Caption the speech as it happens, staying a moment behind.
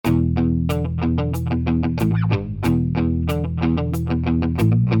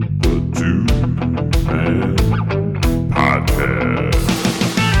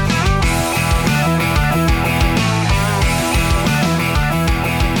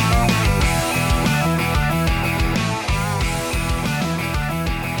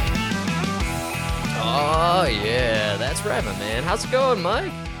right, my man. How's it going,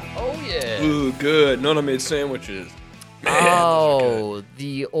 Mike? Oh, yeah. Ooh, good. Nona made sandwiches. Man, Oh,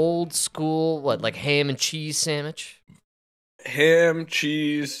 the old school, like ham and cheese sandwich? ham,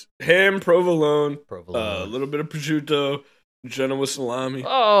 cheese, ham, provolone, a Provolone. little bit of prosciutto, Genoa salami.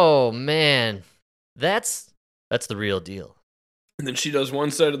 Oh, man. That's the real deal. And then she does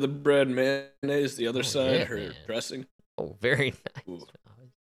one side of the bread mayonnaise, the other side yeah, her man. dressing. Oh, very nice. Ooh.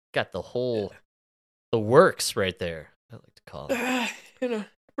 Got the whole, the works right there, I like to call it.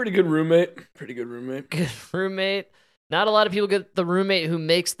 Pretty good roommate. Pretty good roommate. Good roommate. Not a lot of people get the roommate who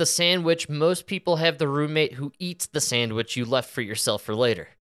makes the sandwich. Most people have the roommate who eats the sandwich you left for yourself for later.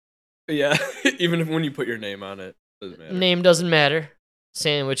 Yeah, even if when you put your name on it, doesn't matter. Name doesn't matter.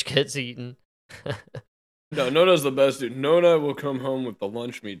 Sandwich gets eaten. No, Nona's the best dude. Nona will come home with the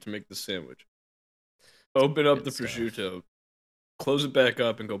lunch meat to make the sandwich. Open up Good the stuff. prosciutto, close it back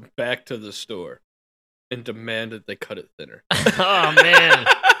up, and go back to the store and demand that they cut it thinner. Oh, man.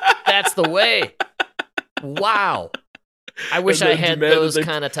 That's the way. Wow. I wish And I then had demand that those they-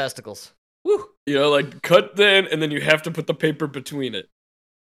 kind of testicles. Woo. Like cut thin, and then you have to put the paper between it.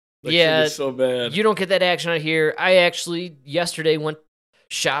 Like, Yeah, shit is so bad. You don't get that action out here. I actually yesterday went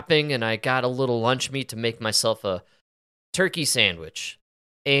shopping and I got a little lunch meat to make myself a turkey sandwich.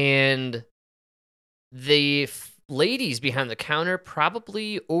 And the ladies behind the counter,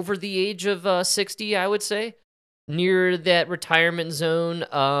 probably over the age of 60, I would say, near that retirement zone,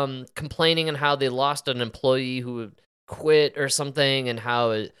 complaining on how they lost an employee who would quit or something, and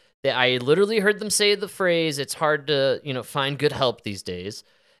how I literally heard them say the phrase, "It's hard to find good help these days."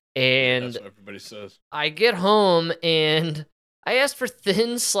 And That's what everybody says. I get home and I asked for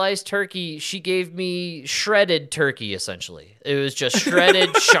thin sliced turkey. She gave me shredded turkey, essentially. It was just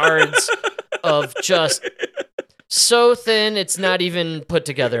shredded shards of just so thin, it's not even put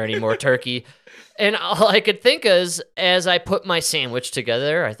together anymore, turkey. And all I could think is, as I put my sandwich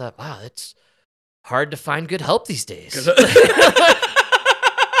together, I thought, wow, it's hard to find good help these days.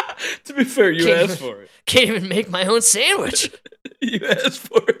 To be fair, you Can't asked for it. Can't even make my own sandwich. You asked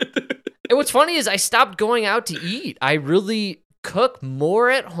for it. And what's funny is I stopped going out to eat. I really cook more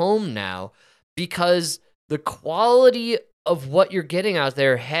at home now because the quality of what you're getting out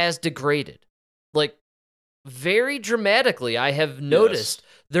there has degraded. Like, very dramatically, I have noticed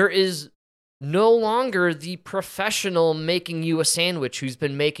there is no longer the professional making you a sandwich who's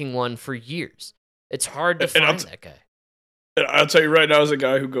been making one for years. It's hard to And find that guy. And I'll tell you right now, as a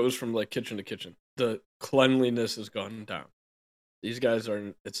guy who goes from like kitchen to kitchen, the cleanliness has gone down. These guys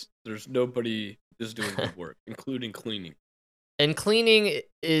are. There's nobody is doing good work, including cleaning. And cleaning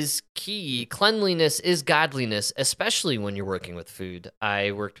is key. Cleanliness is godliness, especially when you're working with food.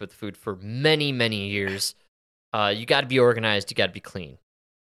 I worked with food for many, many years. You got to be organized. You got to be clean.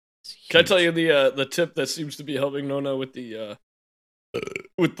 It's Can I tell huge. you the tip that seems to be helping Nona with the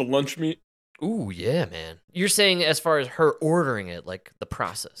lunch meat? Ooh, yeah, man. You're saying as far as her ordering it, like the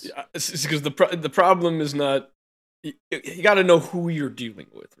process. Yeah, it's because the problem is not. You got to know who you're dealing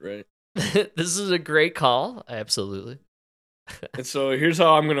with, right? This is a great call. Absolutely. And so here's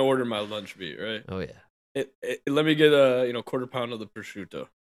how I'm gonna order my lunch meat, right? Oh, yeah. Let me get a quarter pound of the prosciutto.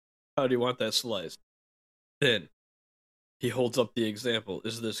 How do you want that sliced? Thin. He holds up the example.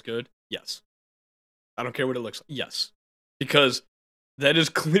 Is this good? Yes. I don't care what it looks like. Yes. Because that is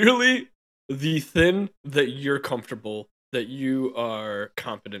clearly the thin that you're comfortable, that you are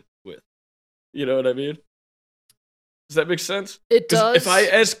competent with. You know what I mean? Does that make sense? It 'Cause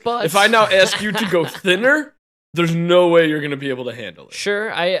does. If I now ask you to go thinner, there's no way you're gonna be able to handle it.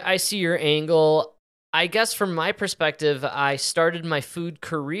 Sure, I see your angle. I guess from my perspective, I started my food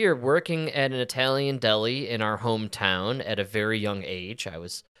career working at an Italian deli in our hometown at a very young age. I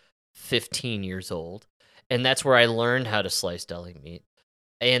was 15 years old, and that's where I learned how to slice deli meat.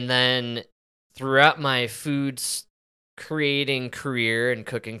 And then throughout my creating career and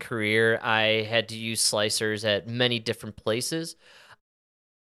cooking career, I had to use slicers at many different places.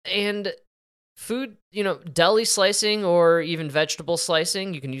 And food, deli slicing or even vegetable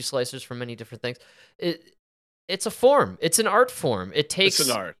slicing, you can use slicers for many different things. It's a form. It's an art form. It's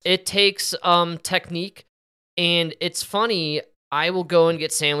an art. It takes technique, and it's funny. I will go and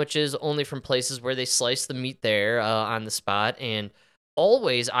get sandwiches only from places where they slice the meat there on the spot, and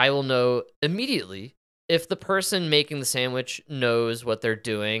always I will know immediately if the person making the sandwich knows what they're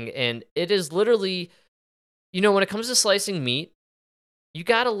doing. And it is literally, when it comes to slicing meat, you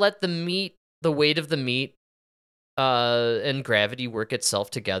got to let the weight of the meat and gravity work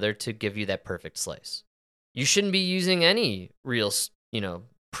itself together to give you that perfect slice. You shouldn't be using any real,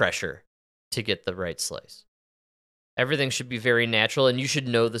 pressure to get the right slice. Everything should be very natural, and you should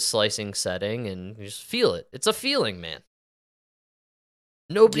know the slicing setting and you just feel it. It's a feeling, man.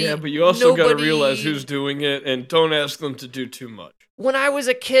 Nobody. Yeah, but you also got to nobody- realize who's doing it, and don't ask them to do too much. When I was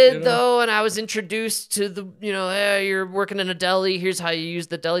a kid, You know? though, and I was introduced to the, hey, you're working in a deli, here's how you use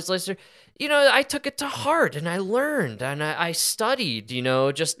the deli slicer. I took it to heart, and I learned, and I studied,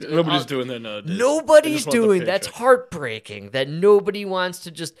 just... Nobody's doing that nowadays. They Nobody's just want the doing that's paycheck. heartbreaking, that nobody wants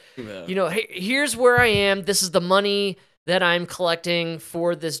to just, Yeah. hey, here's where I am, this is the money that I'm collecting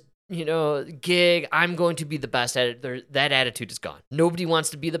for this, gig, I'm going to be the best at it. That attitude is gone. Nobody wants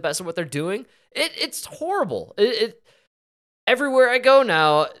to be the best at what they're doing. It's horrible. Everywhere I go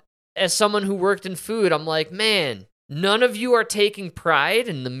now, as someone who worked in food, I'm like, man, none of you are taking pride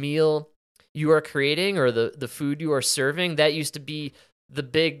in the meal you are creating or the food you are serving. That used to be the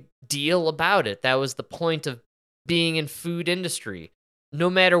big deal about it. That was the point of being in food industry. No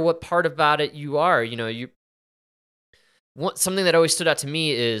matter what part about it you are, something that always stood out to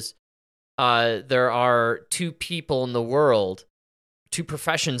me is there are two professions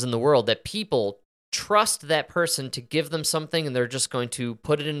in the world that people trust that person to give them something, and they're just going to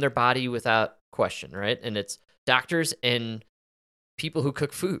put it in their body without question, right? And it's doctors and people who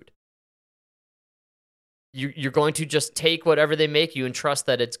cook food. You're going to just take whatever they make you and trust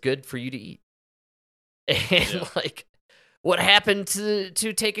that it's good for you to eat. And what happened to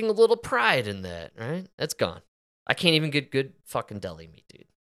taking a little pride in that, right? That's gone. I can't even get good fucking deli meat, dude.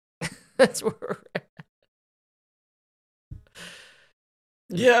 That's where we're at.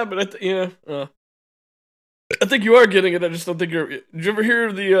 Yeah, but I think you are getting it. I just don't think you're. Did you ever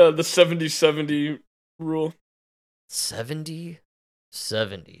hear the 70-70 rule? 70?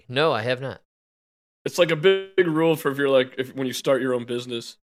 No, I have not. It's like a big rule for when you start your own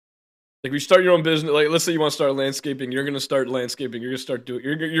business. Like, when you start your own business, like, let's say you want to start landscaping, you're gonna start landscaping. You're gonna start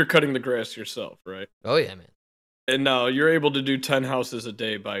you're cutting the grass yourself, right? Oh yeah, man. And now you're able to do 10 houses a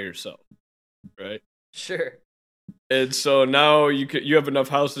day by yourself, right? Sure. And so now you have enough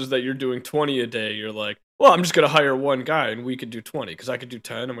houses that you're doing 20 a day. You're like, well, I'm just gonna hire one guy and we could do 20 because I could do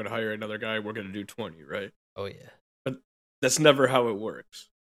 10. I'm gonna hire another guy. We're gonna do 20, right? Oh yeah. But that's never how it works.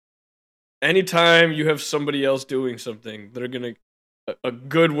 Anytime you have somebody else doing something, they're gonna a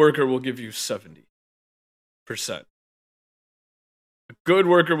good worker will give you 70%. A good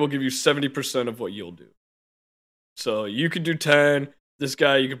worker will give you 70% of what you'll do. So you could do 10. This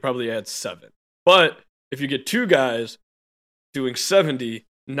guy, you could probably add 7. But if you get 2 guys doing 70,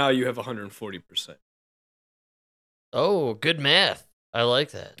 now you have 140%. Oh, good math. I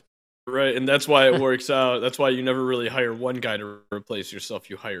like that. Right, and that's why it works out. That's why you never really hire one guy to replace yourself.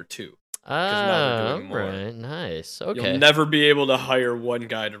 You hire 2. now they're doing more. Right. Nice. Okay. You'll never be able to hire one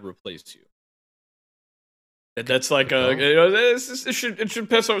guy to replace you. And that's like it should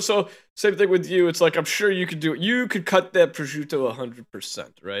pass over. So same thing with you. It's like I'm sure you could do it. You could cut that prosciutto 100%,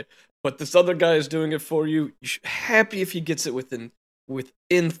 right? But this other guy is doing it for you. You should happy if he gets it within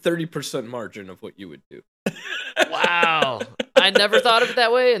 30% margin of what you would do. Wow. I never thought of it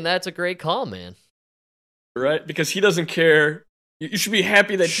that way, and that's a great call, man. Right? Because he doesn't care. You should be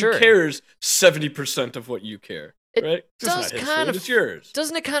happy that he cares 70% of what you care. Right? It's yours.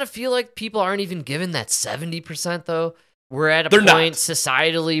 Doesn't it kind of feel like people aren't even given that 70% though? We're at a point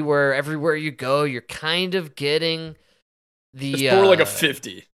societally where everywhere you go, you're kind of getting the. It's more like a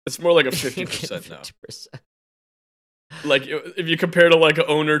 50. It's more like a 50% now. 50%. Like if you compare to like an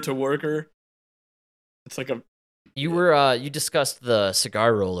owner to worker, it's like a. You discussed the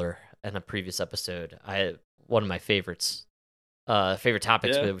cigar roller in a previous episode. One of my favorites. Favorite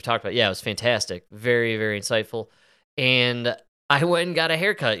topics that we talked about. Yeah, it was fantastic. Very, very insightful. And I went and got a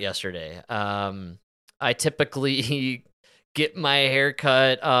haircut yesterday. I typically get my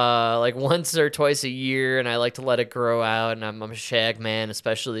haircut like once or twice a year, and I like to let it grow out, and I'm a shag man,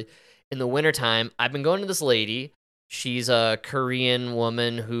 especially in the wintertime. I've been going to this lady. She's a Korean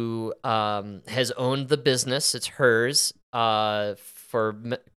woman who has owned the business. It's hers for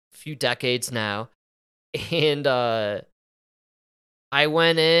a few decades now. And I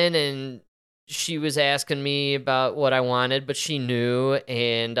went in and she was asking me about what I wanted, but she knew,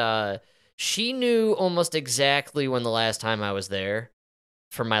 and she knew almost exactly when the last time I was there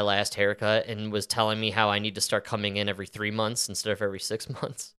for my last haircut, and was telling me how I need to start coming in every 3 months instead of every 6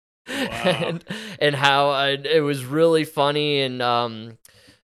 months. Wow. and how it was really funny, and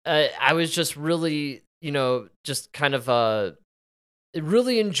I was just really, just kind of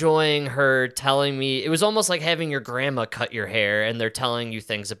really enjoying her telling me. It was almost like having your grandma cut your hair, and they're telling you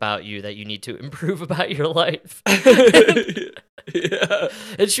things about you that you need to improve about your life. Yeah.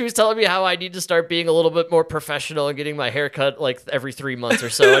 And she was telling me how I need to start being a little bit more professional and getting my hair cut like every 3 months or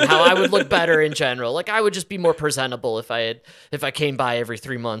so, and how I would look better in general. Like I would just be more presentable if I came by every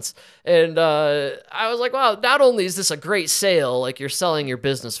 3 months. And I was like, wow, not only is this a great sale, like you're selling your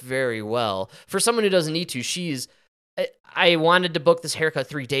business very well. For someone who doesn't need to, I wanted to book this haircut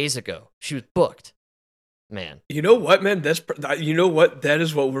 3 days ago. She was booked. Man. You know what, man? You know what? That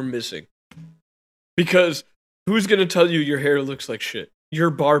is what we're missing. Because who's gonna tell you your hair looks like shit? Your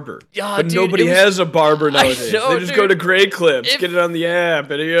barber. Yeah, but dude, nobody has a barber nowadays. They just go to Gray Clips, get it on the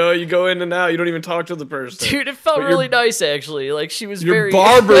app, and you go in and out. You don't even talk to the person. Dude, it felt really nice actually. Like she was your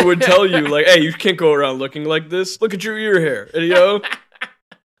barber would tell you, like, hey, you can't go around looking like this. Look at your ear hair. And,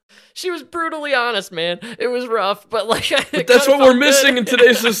 She was brutally honest, man. It was rough, but like but that's what we're missing in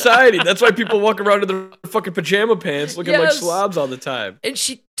today's society. That's why people walk around in their fucking pajama pants looking like slobs all the time. And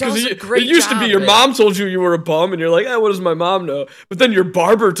she does a great job. It used to be your mom told you were a bum, and you're like, what does my mom know? But then your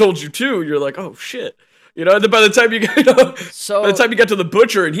barber told you too. You're like, oh shit. And then by the time you got to the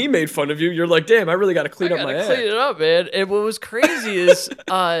butcher and he made fun of you, you're like, damn, I really got to clean up my ass. Clean it up, man. And what was crazy is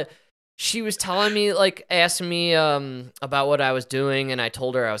she was telling me, like, asking me about what I was doing, and I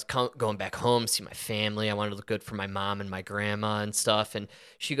told her I was going back home to see my family. I wanted to look good for my mom and my grandma and stuff. And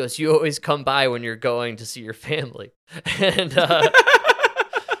she goes, you always come by when you're going to see your family. And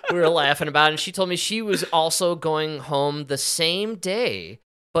we were laughing about it. And she told me she was also going home the same day,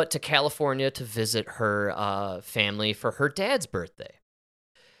 but to California to visit her family for her dad's birthday.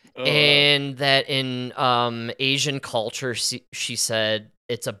 And that in Asian culture, she said,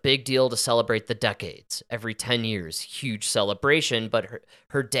 it's a big deal to celebrate the decades. Every 10 years, huge celebration. But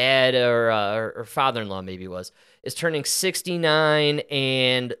her dad, or her father-in-law maybe is turning 69,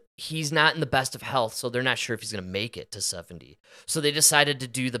 and he's not in the best of health, so they're not sure if he's going to make it to 70. So they decided to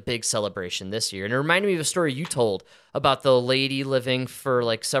do the big celebration this year. And it reminded me of a story you told about the lady living for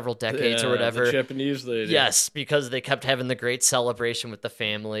like several decades or whatever. The Japanese lady. Yes, because they kept having the great celebration with the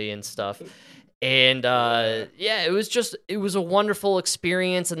family and stuff. And it was a wonderful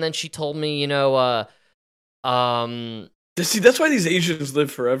experience. And then she told me, see, that's why these Asians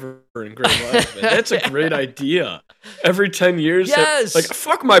live forever in great life, man. That's a great idea. Every 10 years, yes. Like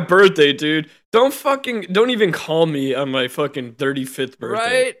fuck my birthday, dude. Don't even call me on my fucking 35th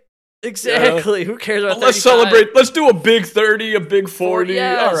birthday. Right? Exactly. Who cares about 35? Let's celebrate. Let's do a big 30, a big 40.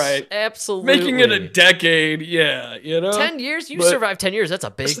 Yes, all right. Absolutely. Making it a decade. Yeah, 10 years? You survived 10 years. That's a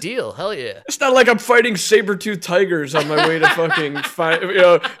big deal. Hell yeah. It's not like I'm fighting saber-toothed tigers on my way to fucking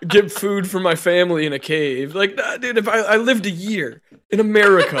get food for my family in a cave. Like, nah, dude, if I lived a year in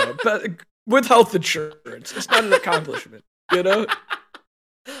America with health insurance, it's not an accomplishment,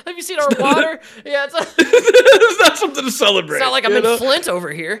 Have you seen our water? Yeah, it's not something to celebrate. It's not like I'm in Flint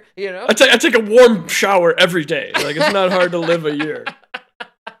over here, I take a warm shower every day. Like, it's not hard to live a year.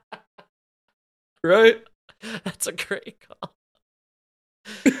 Right? That's a great call.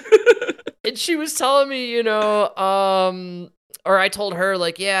 And she was telling me, or I told her,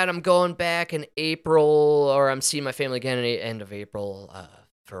 like, yeah, and I'm going back in April, or I'm seeing my family again at the end of April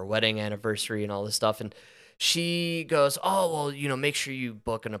for a wedding anniversary and all this stuff. And she goes, oh, well, make sure you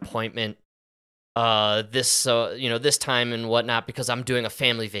book an appointment this time and whatnot, because I'm doing a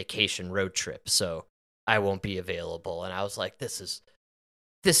family vacation road trip, so I won't be available. And I was like, this is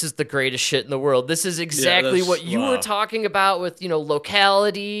the greatest shit in the world. This is exactly what you were talking about with,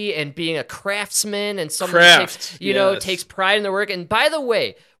 locality and being a craftsman and someone who takes pride in their work. And by the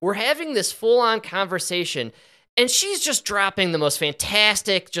way, we're having this full-on conversation, and she's just dropping the most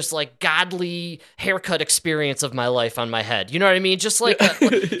fantastic, just like godly haircut experience of my life on my head. You know what I mean? Just like, what I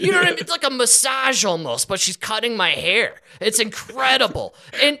mean? It's like a massage almost, but she's cutting my hair. It's incredible.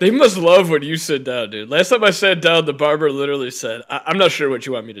 And they must love when you sit down, dude. Last time I sat down, the barber literally said, I'm not sure what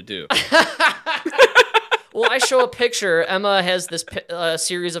you want me to do. Well, I show a picture. Emma has this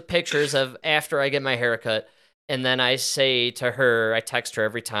series of pictures of after I get my haircut. And then I say to her, I text her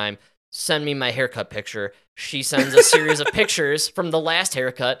every time, send me my haircut picture. She sends a series of pictures from the last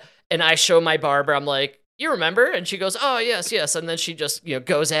haircut, and I show my barber. I'm like, you remember? And she goes, oh, yes. And then she just,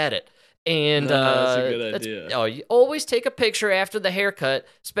 goes at it. And that's a good idea. You always take a picture after the haircut,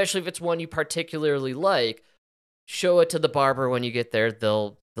 especially if it's one you particularly like. Show it to the barber when you get there.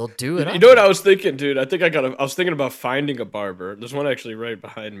 They'll do it. You know what I was thinking, dude? I was thinking about finding a barber. There's one actually right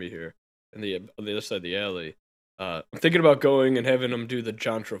behind me here on the other side of the alley. I'm thinking about going and having them do the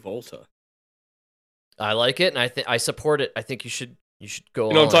John Travolta. I like it, and I support it. I think you should go.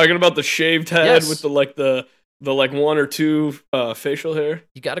 I'm talking about the shaved head with the 1 or 2 facial hair.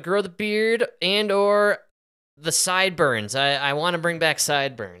 You got to grow the beard, and or the sideburns. I want to bring back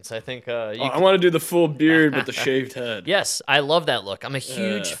sideburns. I think I want to do the full beard with the shaved head. Yes, I love that look. I'm a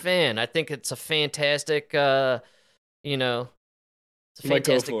huge Yeah. fan. I think it's a fantastic, you know, it's a Might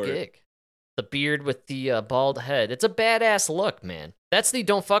go fantastic for it. gig. The beard with the bald head. It's a badass look, man. That's the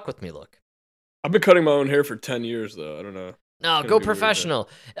don't fuck with me look. I've been cutting my own hair for 10 years, though. I don't know. No, gonna go be weird, professional.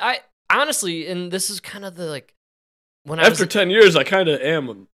 I honestly, and this is kind of the like when I After was 10 years, I kind of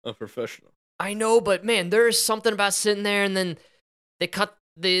am a professional. I know, but man, there is something about sitting there and then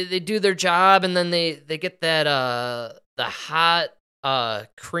they do their job and then they get that the hot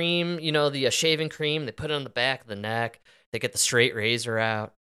cream, you know, the shaving cream, they put it on the back of the neck, they get the straight razor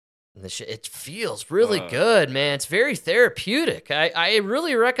out. And it feels really good, man. It's very therapeutic. I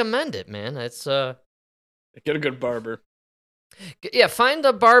really recommend it, man. It's Get a good barber. yeah, find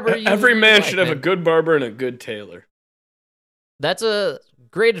a barber you Every man like, should have a good barber and a good tailor. That's a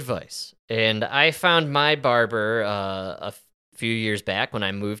great advice. And I found my barber a few years back when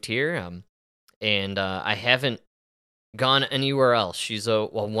I moved here, and I haven't gone anywhere else. She's a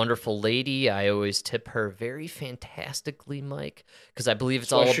wonderful lady. I always tip her very fantastically, Mike, because I believe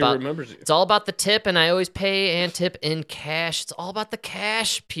it's That's why all she about remembers you. it's all about the tip, and I always pay and tip in cash. It's all about the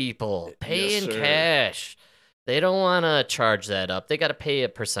cash, people. Pay Yes, in sir. cash. They don't want to charge that up. They got to pay a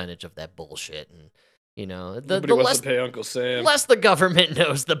percentage of that bullshit, and you know Nobody wants to pay Uncle Sam. less the government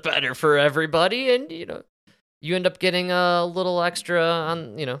knows, the better for everybody, and you know you end up getting a little extra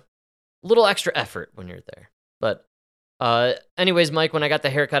on little extra effort when you're there, but. Anyways, Mike, when I got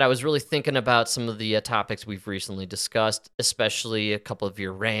the haircut, I was really thinking about some of the topics we've recently discussed, especially a couple of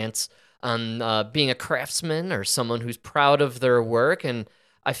your rants on being a craftsman or someone who's proud of their work. And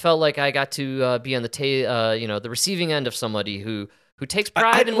I felt like I got to be on the receiving end of somebody who takes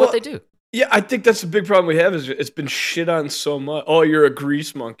pride in what they do. Yeah, I think that's the big problem we have is it's been shit on so much. Oh, you're a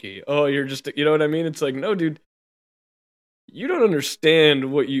grease monkey. Oh, you're just, you know what I mean? It's like, no, dude. You don't understand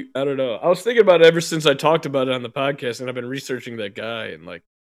I don't know. I was thinking about it ever since I talked about it on the podcast, and I've been researching that guy, and like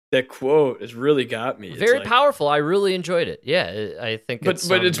that quote has really got me. Very like, powerful. I really enjoyed it. Yeah, I think but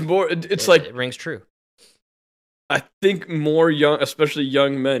it's more. It's like it rings true. I think more especially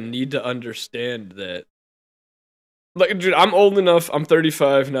young men, need to understand that. Like, dude, I'm old enough. I'm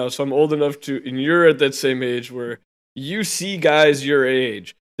 35 now, so I'm old enough and you're at that same age where you see guys your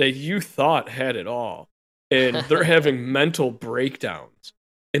age that you thought had it all. And they're having mental breakdowns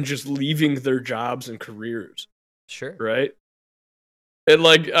and just leaving their jobs and careers. Sure. Right? And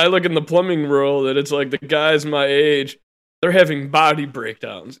like, I look in the plumbing world and it's like the guys my age, they're having body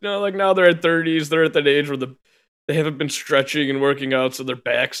breakdowns. You know, like now they're at 30s, they're at that age where they haven't been stretching and working out, so their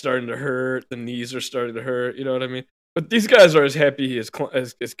back's starting to hurt, the knees are starting to hurt, you know what I mean? But these guys are as happy as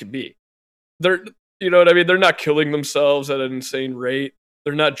can be. They're, you know what I mean? They're not killing themselves at an insane rate.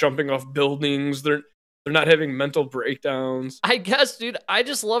 They're not jumping off buildings. They're not having mental breakdowns. I guess, dude, I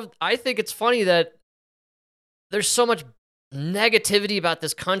think it's funny that there's so much negativity about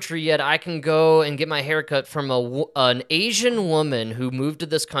this country, yet I can go and get my haircut from an Asian woman who moved to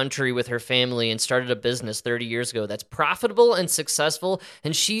this country with her family and started a business 30 years ago that's profitable and successful,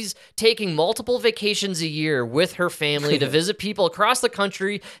 and she's taking multiple vacations a year with her family to visit people across the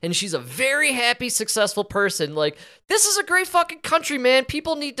country, and she's a very happy, successful person. Like, this is a great fucking country, man.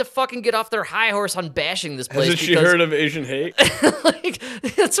 People need to fucking get off their high horse on bashing this place. Hasn't she heard of Asian hate? Like,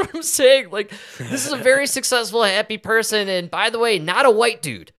 that's what I'm saying. Like, this is a very successful, happy person, and by the way, not a white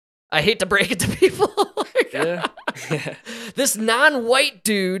dude. I hate to break it to people. Yeah. This non-white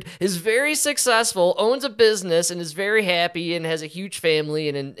dude is very successful, owns a business, and is very happy, and has a huge family,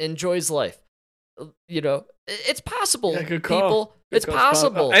 and enjoys life. You know, it's possible, Yeah, good call. people. It's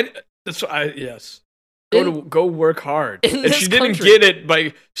possible. And that's what yes. Go work hard. in And this she didn't country. get it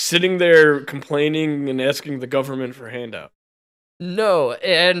by sitting there complaining and asking the government for handout. No,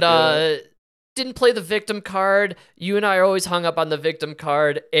 and Yeah. didn't play the victim card. You and I are always hung up on the victim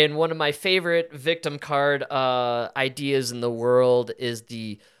card, and one of my favorite victim card ideas in the world is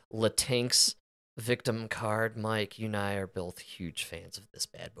the Latinx victim card. Mike, you and I are both huge fans of this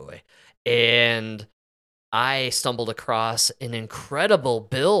bad boy, and I stumbled across an incredible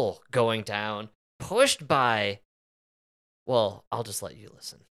bill going down, pushed by, well, I'll just let you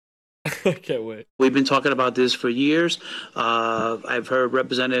listen. I can't wait. We've been talking about this for years. I've heard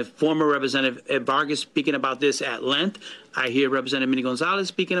former Representative Ed Vargas speaking about this at length. I hear Representative Minnie Gonzalez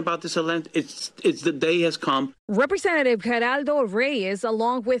speaking about this at length. It's the day has come. Representative Geraldo Reyes,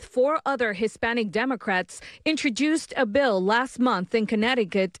 along with 4 other Hispanic Democrats, introduced a bill last month in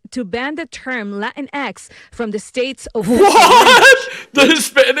Connecticut to ban the term Latinx from the state's official language. What? The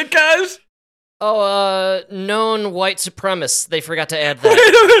Hispanic guys? Known white supremacists. They forgot to add that. Wait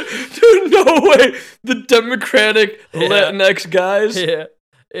a minute. Dude, no way. The Democratic Latinx guys? Yeah.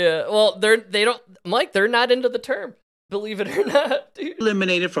 Well, they're not into the term. Believe it or not, dude.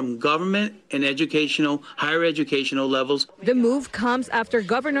 Eliminated from government and higher educational levels. The move comes after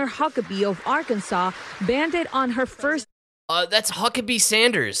Governor Huckabee of Arkansas banned it on her first That's Huckabee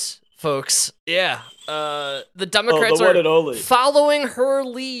Sanders, folks. Yeah. The Democrats the one and only. are following her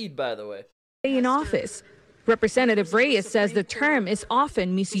lead, by the way. day in office. Representative Reyes says the term is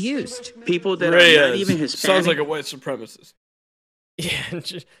often misused. People that are Reyes. not even Hispanic. Sounds like a white supremacist. Yeah,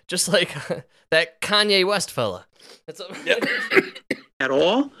 just like that Kanye West fella. At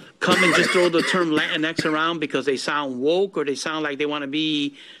all, come and just throw the term Latinx around because they sound woke or they sound like they want to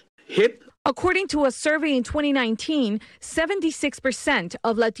be hip. According to a survey in 2019, 76%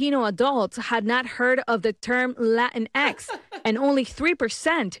 of Latino adults had not heard of the term Latinx, and only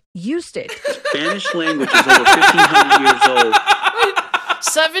 3% used it. Spanish language is over 1,500 years old.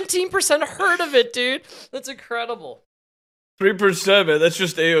 17% heard of it, dude. That's incredible. 3%, man. That's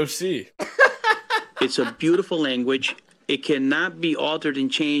just AOC. It's a beautiful language. It cannot be altered and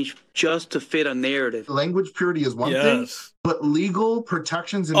changed just to fit a narrative. Language purity is one thing, Yes. but legal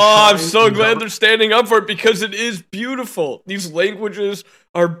protections and I'm so glad they're standing up for it because it is beautiful. These languages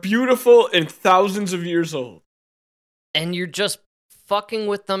are beautiful and thousands of years old. And you're just fucking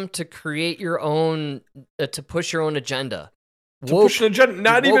with them to create your own, to push your own agenda. To push an agenda,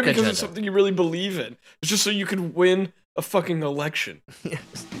 not even woke because agenda. it's something you really believe in. It's just so you can win a fucking election.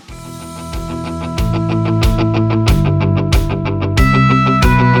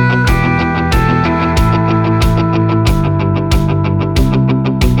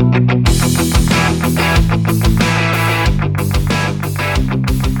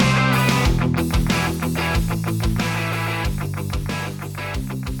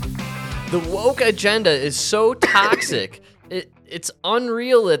 The woke agenda is so toxic. It's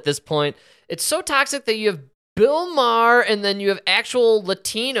unreal at this point. It's so toxic that you have Bill Maher and then you have actual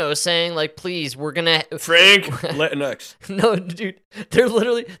Latinos saying, like, please, we're gonna... Frank Latinx. No, dude, they're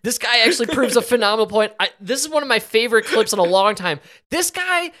literally... This guy actually proves a phenomenal point. This is one of my favorite clips in a long time. This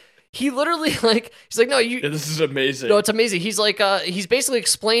guy... He literally, like, he's like, no, you... Yeah, this is amazing. No, it's amazing. He's like, he's basically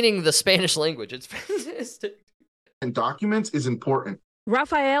explaining the Spanish language. It's fantastic. and documents is important.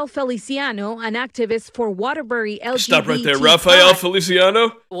 Rafael Feliciano, an activist for Waterbury LGBT+. Stop right there. Rafael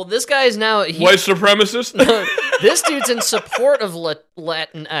Feliciano? Well, this guy is now... White supremacist? This dude's in support of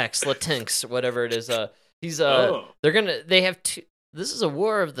Latinx, whatever it is. They have two... This is a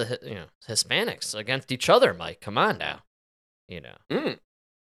war of the Hispanics against each other, Mike. Come on now.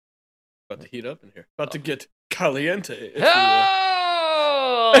 About to heat up in here. About to get caliente.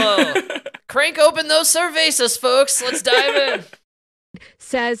 Oh! Crank open those cervezas, folks. Let's dive in.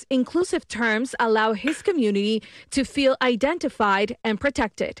 Says inclusive terms allow his community to feel identified and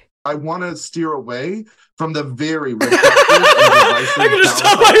protected. I want to steer away from the very reductive and divisive I can just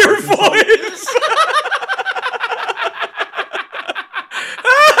tell by your voice.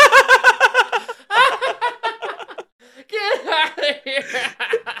 Get out of here.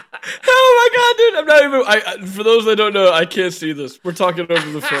 Oh my god, dude! I'm not even. For those that don't know, I can't see this. We're talking over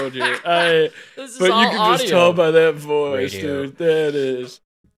the phone here. This is But all you can just audio. tell by that voice, Radio. dude. That is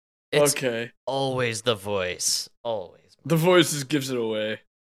It's okay. always the voice. Always. The voice just gives it away.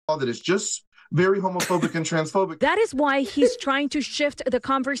 that is just very homophobic and transphobic. That is why he's trying to shift the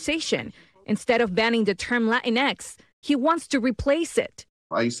conversation. Instead of banning the term Latinx, he wants to replace it.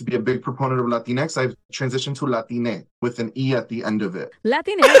 I used to be a big proponent of Latinx. I've transitioned to Latine with an E at the end of it.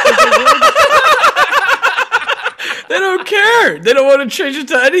 Latinx is a word. They don't care. They don't want to change it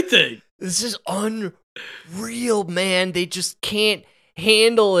to anything. This is unreal, man. They just can't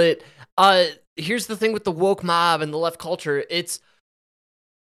handle it. Here's the thing with the woke mob and the left culture.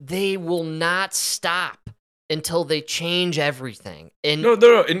 They will not stop until they change everything. And No.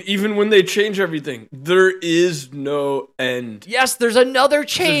 And even when they change everything, there is no end. yes, there's another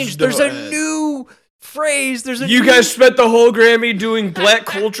change. There's There's no a end. new phrase. You guys spent the whole Grammy doing black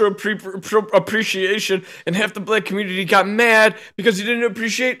culture appreciation, and half the black community got mad because you didn't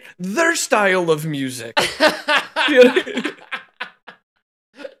appreciate their style of music.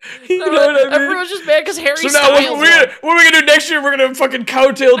 You know what I mean? Everyone's just mad because Harry So now Styles what won. we're gonna do next year, we're gonna fucking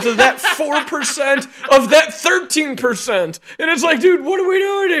cowtail to that 4% of that 13%. And it's like, dude, what are we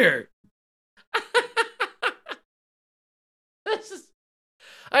doing here?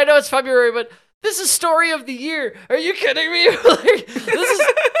 I know it's February, but this is story of the year. Are you kidding me? Like, this is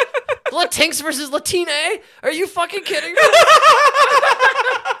Latinx versus Latina. Are you fucking kidding me?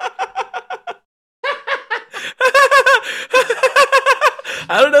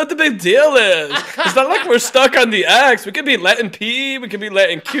 I don't know what the big deal is. It's not like we're stuck on the X. We could be Latin P, we could be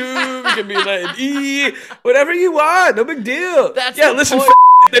Latin Q, we could be Latin E, whatever you want. No big deal. That's yeah, the listen, point.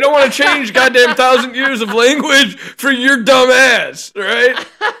 They don't want to change goddamn 1,000 years of language for your dumb ass, right?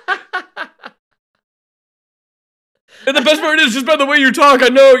 And the best part is, just by the way you talk, I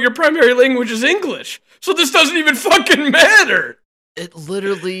know your primary language is English. So this doesn't even fucking matter.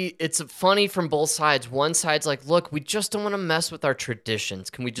 It's funny from both sides. One side's like, look, we just don't want to mess with our traditions.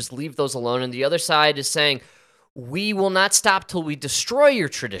 Can we just leave those alone? And the other side is saying, we will not stop till we destroy your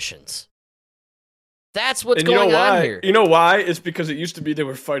traditions. That's what's going on here. You know why? It's because it used to be they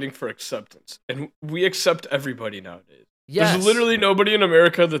were fighting for acceptance. And we accept everybody nowadays. Yes. There's literally nobody in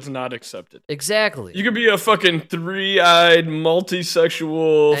America that's not accepted. Exactly. You could be a fucking three-eyed,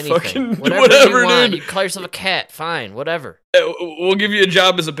 multi-sexual, Anything. fucking whatever you want. dude. You call yourself a cat, fine, whatever. We'll give you a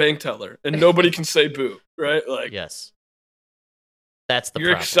job as a bank teller, and nobody can say boo, right? Like, yes. That's the you're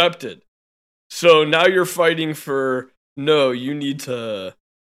problem. accepted. So now you're fighting for, no, you need to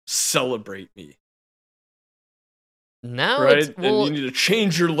celebrate me. Now right? and you need to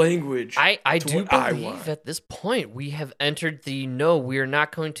change your language. I do I believe want. at this point we have entered the no, we are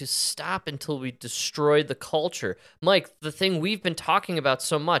not going to stop until we destroy the culture. Mike, the thing we've been talking about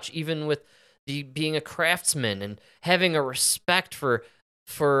so much, even with the being a craftsman and having a respect for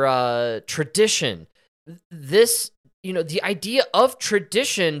tradition, this, the idea of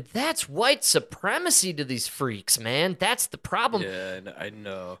tradition, that's white supremacy to these freaks, man. That's the problem. Yeah, I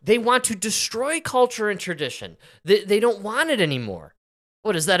know. They want to destroy culture and tradition. They don't want it anymore.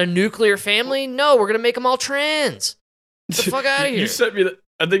 What, is that a nuclear family? No, we're going to make them all trans. Get the fuck out of here. You sent me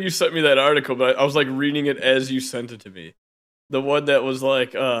I think you sent me that article, but I was like reading it as you sent it to me. The one that was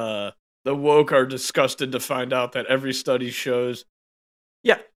like, the woke are disgusted to find out that every study shows,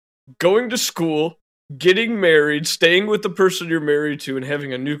 going to school, getting married, staying with the person you're married to, and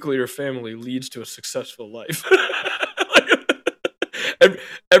having a nuclear family leads to a successful life.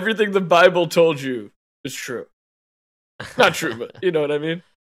 Everything the Bible told you is true. Not true, but you know what I mean?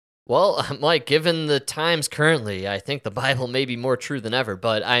 Well, Mike, given the times currently, I think the Bible may be more true than ever,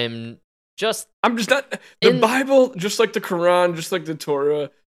 but I'm just not... The Bible, just like the Quran, just like the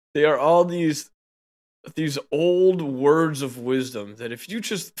Torah, they are all these old words of wisdom that if you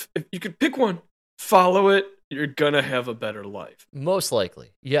could pick one, follow it, you're gonna have a better life. Most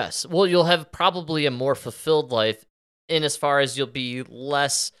likely, yes. Well, you'll have probably a more fulfilled life in as far as you'll be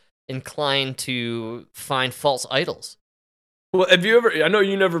less inclined to find false idols. Well, have you ever... I know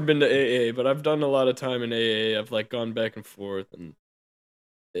you've never been to AA, but I've done a lot of time in AA. I've like gone back and forth, and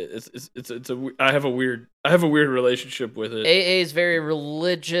I have a weird relationship with it. AA is very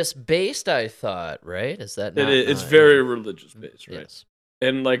religious based, I thought, right? Is that not? It's very religious based, right? Yes.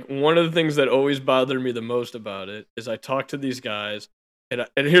 And like one of the things that always bothered me the most about it is I talk to these guys, and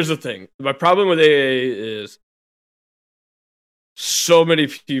here's the thing: my problem with AA is so many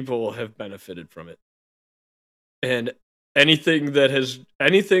people have benefited from it, and anything that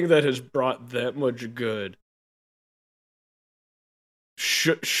has brought that much good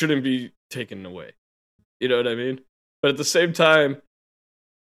shouldn't be taken away. You know what I mean? But at the same time,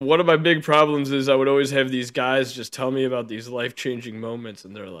 one of my big problems is I would always have these guys just tell me about these life-changing moments,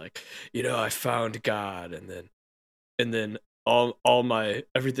 and they're like, I found God, and then all my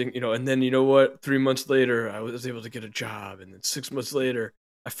everything, and then you know what? 3 months later, I was able to get a job, and then 6 months later,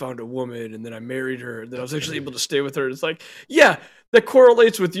 I found a woman, and then I married her, and then I was actually able to stay with her. It's like, yeah, that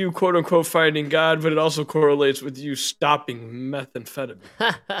correlates with you, quote unquote, finding God, but it also correlates with you stopping methamphetamine.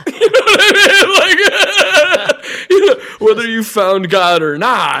 You know what I mean? Like, whether you found God or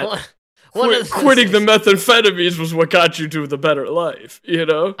not, quitting the methamphetamines was what got you to the better life.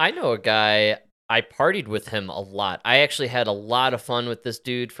 I know a guy. I partied with him a lot. I actually had a lot of fun with this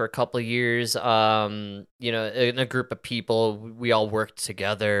dude for a couple of years. In a group of people, we all worked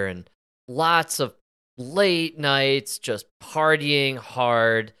together, and lots of late nights, just partying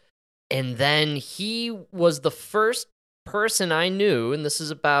hard. And then he was the first person I knew, and this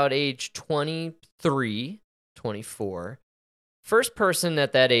is about age 23, 24, first person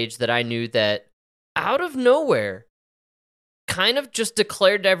at that age that I knew that out of nowhere kind of just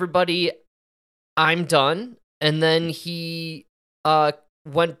declared to everybody, I'm done. And then he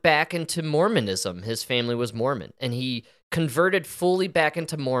went back into Mormonism. His family was Mormon, and he converted fully back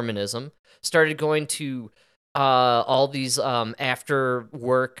into Mormonism, started going to all these after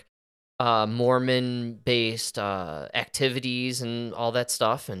work Mormon-based activities and all that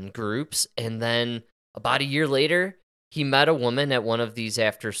stuff and groups. And then about a year later, he met a woman at one of these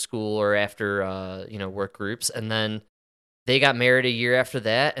after school or after work groups, and then they got married a year after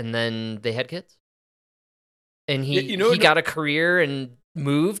that, and then they had kids. And he got a career and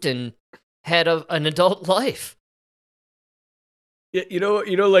moved and had an adult life. Yeah,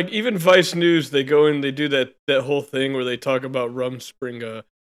 like even Vice News, they go and they do that whole thing where they talk about Rumspringa,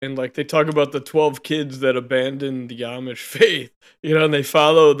 and like they talk about the 12 kids that abandoned the Amish faith, and they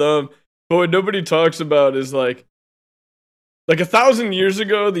follow them. But what nobody talks about is like 1,000 years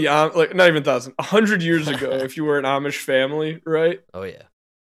ago, like not even 1,000, 100 years ago, if you were an Amish family, right? Oh yeah.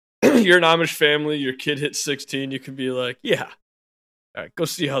 You're an Amish family, your kid hits 16, you could be like, yeah, all right, go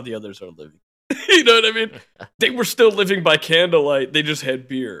see how the others are living. You know what I mean? They were still living by candlelight. They just had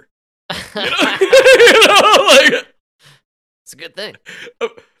beer. Like, it's a good thing.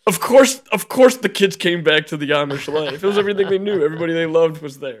 Of course, the kids came back to the Amish life. It was everything they knew. Everybody they loved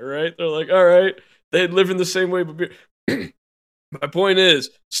was there, right? They're like, all right, they live in the same way, but beer. My point is,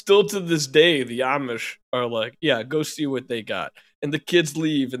 still to this day, the Amish are like, yeah, go see what they got. And the kids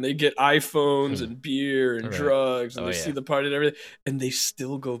leave, and they get iPhones and beer and drugs, and they see the party and everything, and they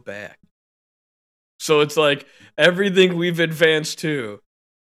still go back. So it's like everything we've advanced to,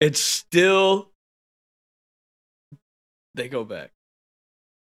 it's still, they go back.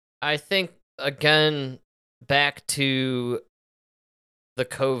 I think, again, back to the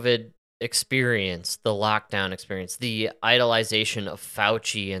COVID experience, the lockdown experience, the idolization of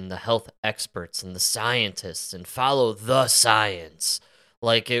Fauci and the health experts and the scientists, and follow the science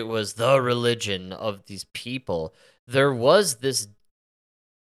like it was the religion of these people. There was this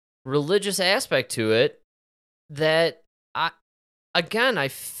religious aspect to it that I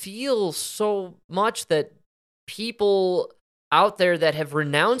feel so much that people out there that have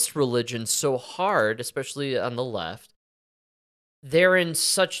renounced religion so hard, especially on the left, they're in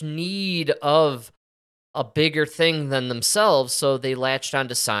such need of a bigger thing than themselves, so they latched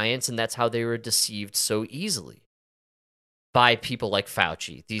onto science, and that's how they were deceived so easily by people like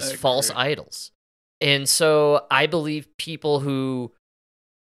Fauci, these false idols. And so I believe people who,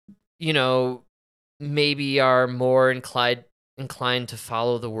 maybe are more inclined to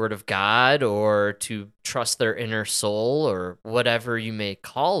follow the word of God or to trust their inner soul or whatever you may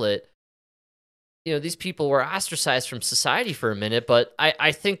call it, these people were ostracized from society for a minute, but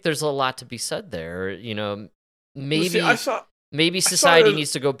I think there's a lot to be said there. Maybe society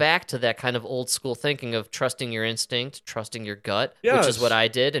needs to go back to that kind of old school thinking of trusting your instinct, trusting your gut, which is what I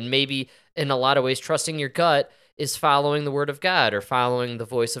did. And maybe in a lot of ways, trusting your gut is following the word of God or following the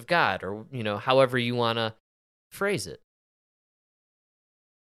voice of God, or, however you want to phrase it.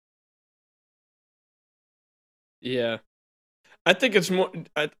 Yeah. I think it's more...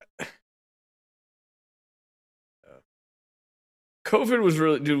 COVID was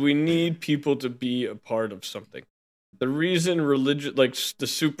really... Dude, we need people to be a part of something. The reason religious... Like, the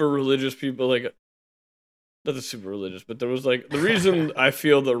super religious people, like... Not the super religious, but there was, like... The reason I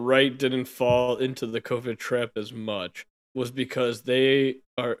feel the right didn't fall into the COVID trap as much was because they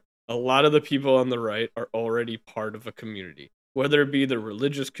are... A lot of the people on the right are already part of a community. Whether it be the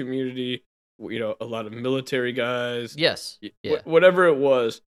religious community... a lot of military guys. Yes. Yeah. Whatever it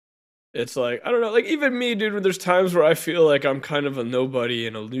was. It's like, I don't know, like even me, dude, there's times where I feel like I'm kind of a nobody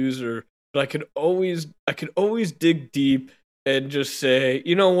and a loser, but I could always dig deep and just say,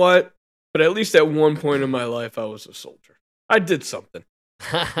 you know what? But at least at one point in my life, I was a soldier. I did something,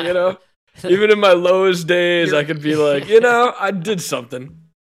 Even in my lowest days, I could be like, I did something.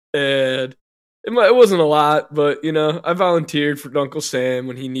 And it wasn't a lot, but, I volunteered for Uncle Sam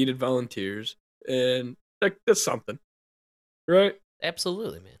when he needed volunteers. And that's something. Right?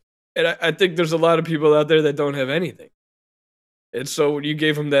 Absolutely, man. And I think there's a lot of people out there that don't have anything. And so when you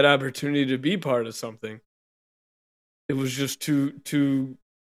gave them that opportunity to be part of something, it was just too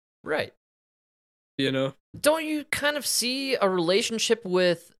right. Don't you kind of see a relationship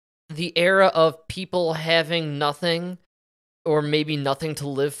with the era of people having nothing or maybe nothing to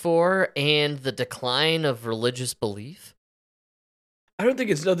live for and the decline of religious belief? I don't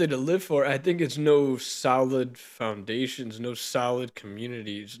think it's nothing to live for. I think it's no solid foundations, no solid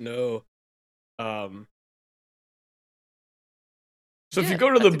communities, no. So if you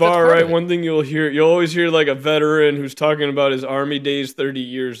go to the bar, right, one thing you'll always hear like a veteran who's talking about his army days 30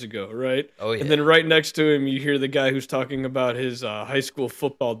 years ago, right? Oh, yeah. And then right next to him, you hear the guy who's talking about his high school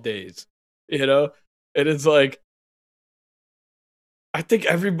football days, And it's like, I think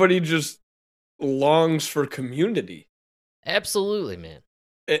everybody just longs for community. Absolutely, man.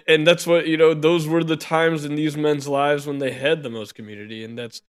 And that's what, those were the times in these men's lives when they had the most community. And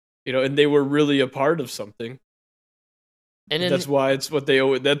that's, and they were really a part of something. And that's why it's what they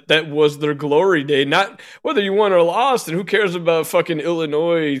owe. That was their glory day. Not whether you won or lost, and who cares about fucking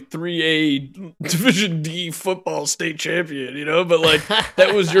Illinois 3A Division D football state champion, But like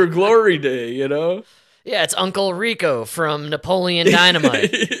that was your glory day, Yeah, it's Uncle Rico from Napoleon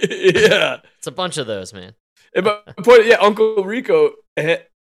Dynamite. Yeah. It's a bunch of those, man. But Uncle Rico,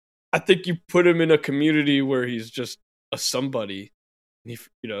 I think you put him in a community where he's just a somebody, and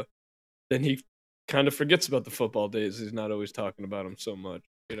then he kind of forgets about the football days. He's not always talking about them so much,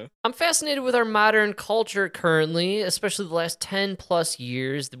 I'm fascinated with our modern culture currently, especially the last 10 plus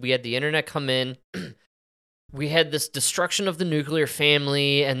years. We had the internet come in. We had this destruction of the nuclear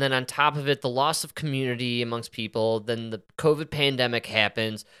family, and then on top of it, the loss of community amongst people. Then the COVID pandemic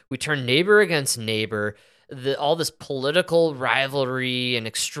happens. We turn neighbor against neighbor. All this political rivalry and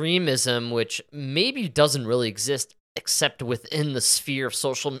extremism, which maybe doesn't really exist except within the sphere of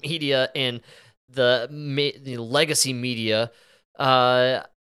social media and the legacy media.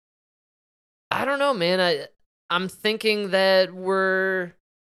 I don't know, man. I'm thinking that we're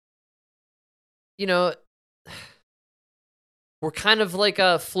kind of like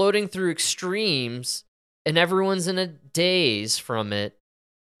floating through extremes, and everyone's in a daze from it,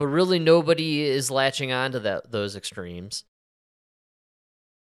 but really nobody is latching on to those extremes.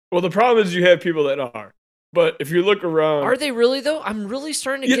 Well, the problem is you have people that are. But if you look around... Are they really, though? I'm really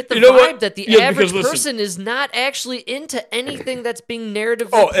starting to get the you know vibe what? that the Yeah, average because person is not actually into anything that's being narratively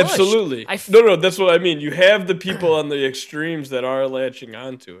Oh, pushed. absolutely. No, that's what I mean. You have the people on the extremes that are latching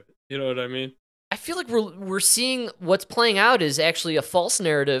onto it. You know what I mean? I feel like we're seeing what's playing out is actually a false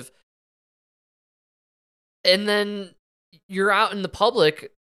narrative, and then you're out in the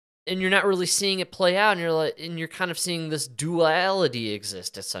public and you're not really seeing it play out, and you're kind of seeing this duality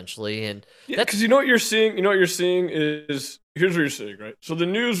exist essentially. And because you know what you're seeing. You know what you're seeing is here's what you're seeing, right? So the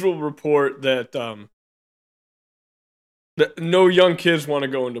news will report that that no young kids want to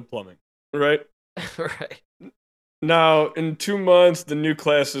go into plumbing, right? Right. Now, in 2 months, the new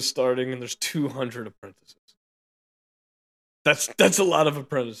class is starting, and there's 200 apprentices. That's a lot of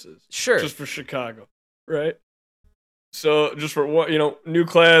apprentices. Sure. Just for Chicago, right? So just for one, new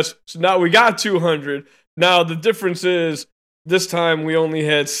class. So now we got 200. Now the difference is this time we only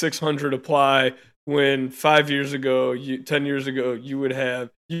had 600 apply. When 5 years ago, 10 years ago, you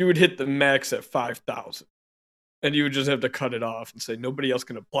would hit the max at 5,000, and you would just have to cut it off and say nobody else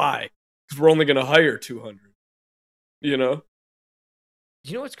can apply because we're only going to hire 200. You know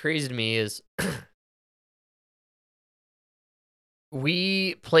what's crazy to me is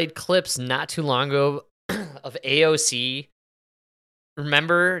we played clips not too long ago of AOC.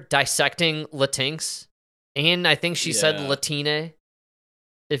 Remember dissecting Latinx? And I think she said Latina.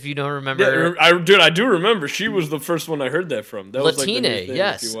 If you don't remember, I do remember. She was the first one I heard that from. That Latina, was like the new thing,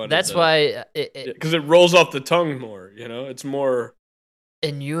 yes, that's why. Because it rolls off the tongue more. It's more.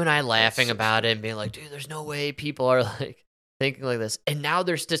 And you and I laughing about it and being like, dude, there's no way people are like thinking like this. And now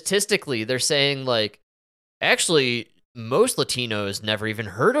they're saying like, actually, most Latinos never even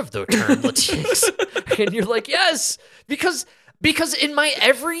heard of the term Latinx. And you're like, yes, because in my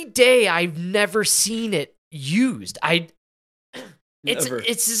everyday, I've never seen it used.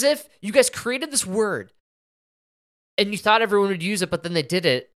 It's as if you guys created this word and you thought everyone would use it, but then they did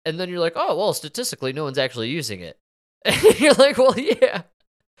it. And then you're like, oh, well, statistically, no one's actually using it. And you're like, well, yeah,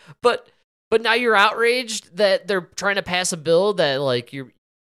 but now you're outraged that they're trying to pass a bill that like you're,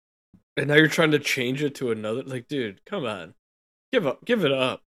 and now you're trying to change it to another. Like, dude, come on, give it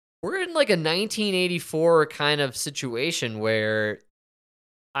up. We're in like a 1984 kind of situation where,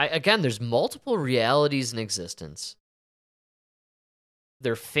 there's multiple realities in existence.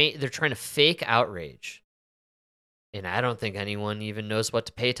 They're trying to fake outrage, and I don't think anyone even knows what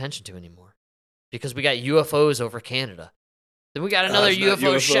to pay attention to anymore. Because we got UFOs over Canada. Then we got another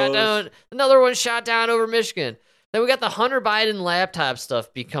UFO shot down. Another one shot down over Michigan. Then we got the Hunter Biden laptop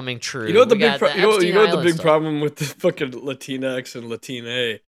stuff becoming true. You know what the big problem with the fucking Latinx and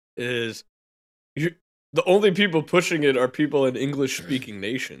Latina is? The only people pushing it are people in English-speaking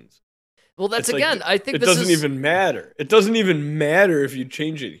nations. Well, that's I think it doesn't even matter. It doesn't even matter if you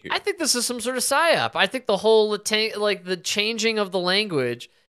change it here. I think this is some sort of psyop. I think the whole the changing of the language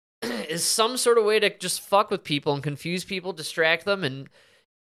is some sort of way to just fuck with people and confuse people, distract them, and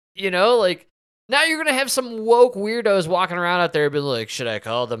now you're gonna have some woke weirdos walking around out there being like, should I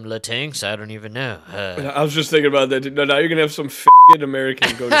call them Latinx? I don't even know. I was just thinking about that. Now you're gonna have some f***ing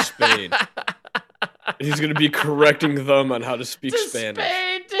American go to Spain. He's gonna be correcting them on how to speak Spanish.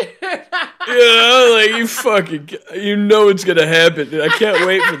 Spain, dude. It's gonna happen. Dude, I can't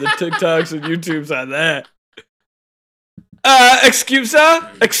wait for the TikToks and YouTubes on that. Excusa.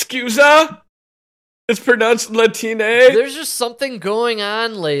 It's pronounced Latine. There's just something going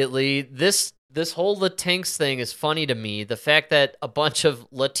on lately. This whole Latinx thing is funny to me. The fact that a bunch of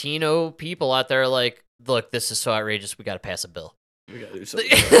Latino people out there are like, look, this is so outrageous, we gotta pass a bill. We gotta do something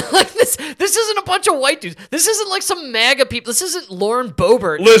about it. Like this isn't a bunch of white dudes. This isn't like some MAGA people. This isn't Lauren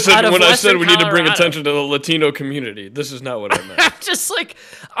Boebert. Listen, out of when I said Western we need to bring Colorado. attention to the Latino community, this is not what I meant. I'm just like,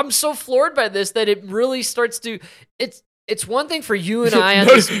 I'm so floored by this that it really starts to. It's one thing for you and I on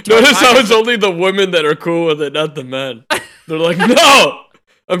notice this. how it's only the women that are cool with it, not the men. They're like, no,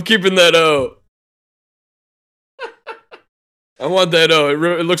 I'm keeping that O. I want that O.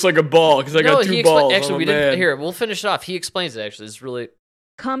 It looks like a ball because I got two balls. Actually, I'm a we man. didn't. Here, we'll finish it off. He explains it. Actually, it's really.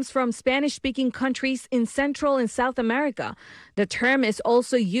 Comes from Spanish-speaking countries in Central and South America. The term is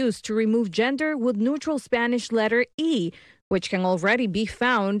also used to remove gender with neutral Spanish letter E, which can already be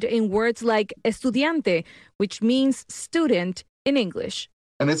found in words like estudiante, which means student in English.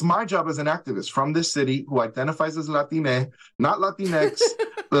 And it's my job as an activist from this city who identifies as Latine, not Latinx,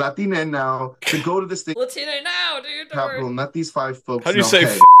 Latine now, to go to the state Latina now, dude. Don't capital, worry. let these 5 folks How do you know, say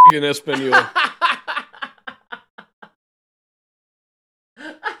hey, in Espanol?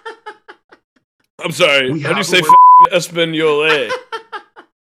 I'm sorry. We How do you have say a word- in Espanol?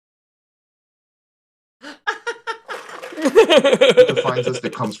 defines us,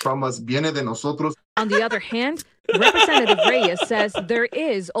 that comes from us, viene de nosotros. On the other hand, Representative Reyes says there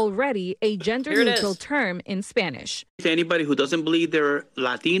is already a Here it gender-neutral is. term in Spanish. To anybody who doesn't believe they're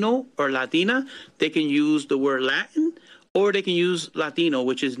Latino or Latina, they can use the word Latin, or they can use Latino,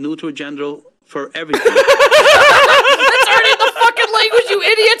 which is neutral gender for everything. That's already in the fucking language, you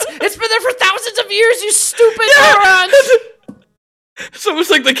idiots! It's been there for thousands of years, you stupid morons! It's almost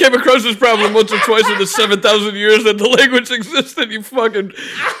like they came across this problem once or twice in the 7,000 years that the language existed. You fucking...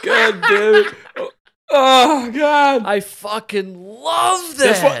 God damn it. Oh, God. I fucking love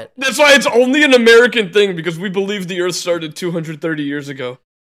that. That's why it's only an American thing, because we believe the Earth started 230 years ago.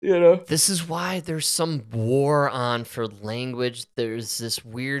 You know? This is why there's some war on for language. There's this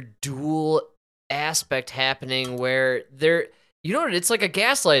weird dual aspect happening where they're, you know what, it's like a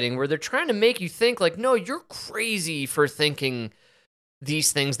gaslighting where they're trying to make you think like, no, you're crazy for thinking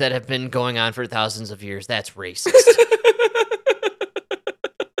these things that have been going on for thousands of years. That's racist.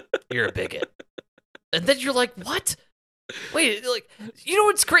 You're a bigot. And then you're like, what? Wait, like, you know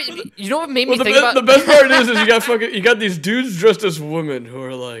what's crazy? You know what made me Well, think about the best part is you got these dudes dressed as women who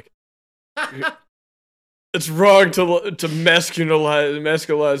are like, it's wrong to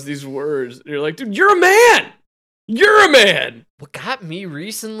masculize these words. And you're like, dude, you're a man. You're a man. What got me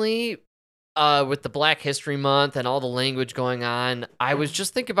recently, with the Black History Month and all the language going on, I was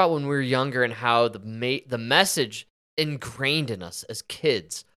just thinking about when we were younger and how the message ingrained in us as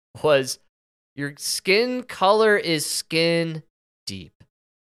kids was, your skin color is skin deep.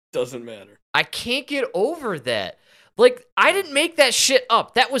 Doesn't matter. I can't get over that. Like, I didn't make that shit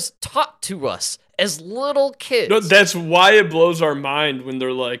up. That was taught to us as little kids. No, that's why it blows our mind when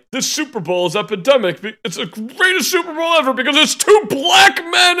they're like, this Super Bowl is epidemic. It's the greatest Super Bowl ever because it's 2 black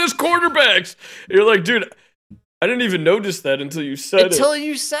men as quarterbacks. And you're like, dude, I didn't even notice that until you said it. Until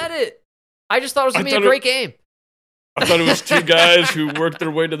you said it. I just thought it was going to be a thought it- great game. I thought it was 2 guys who worked their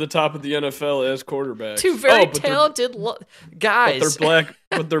way to the top of the NFL as quarterbacks. Two very but talented guys.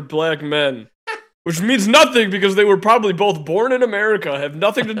 But they're black men. Which means nothing because they were probably both born in America, have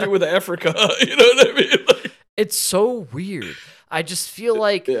nothing to do with Africa. You know what I mean? Like, It's so weird. I just feel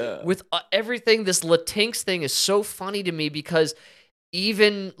like Yeah. with everything, this Latinx thing is so funny to me because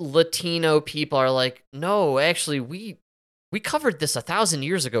even Latino people are like, no, actually, we covered this 1,000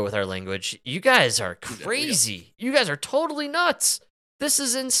 years ago with our language. You guys are crazy. You guys are totally nuts. This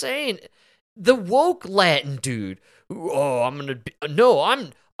is insane. The woke Latin dude.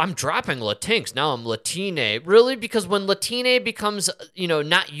 I'm dropping Latinx. Now I'm Latine. Really? Because when Latine becomes,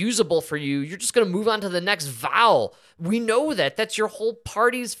 not usable for you, you're just going to move on to the next vowel. We know that. That's your whole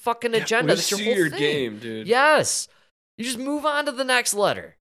party's fucking agenda. we That's your see whole your thing. game, dude. Yes. You just move on to the next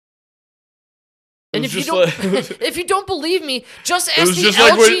letter. And was if you just don't, like- if you don't believe me, just It ask was the just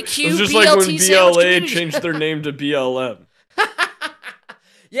like when, LGQ it was just BLT like when sandwich BLA community. changed their name to BLM.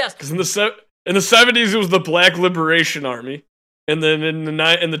 Yes, Because in the 70s it was the Black Liberation Army, and then in the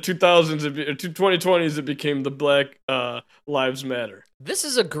 2000s, 2020s, it became the Black Lives Matter. this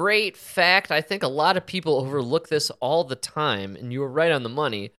is a great fact. I think a lot of people overlook this all the time, and you were right on the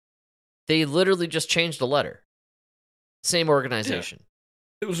money. They literally just changed a letter. Same organization.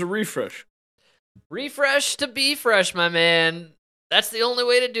 It was a refresh. Refresh to be fresh, my man. That's the only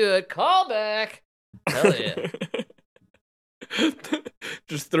way to do it. Call back. Hell yeah.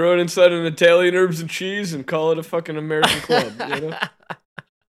 Just throw it inside an Italian herbs and cheese and call it a fucking American club, you know?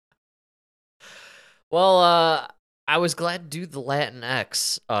 Well, I was glad to do the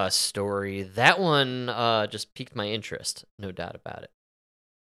Latinx story. That one just piqued my interest, no doubt about it.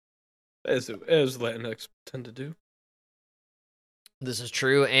 As Latinx tend to do. This is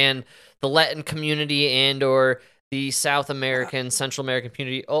true, and the Latin community and or the South American, Central American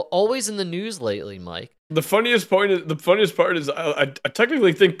community always in the news lately, Mike. The funniest part is I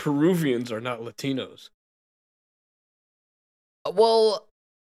technically think Peruvians are not Latinos. Well,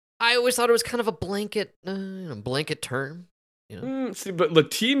 I always thought it was kind of a blanket term. You know? See, but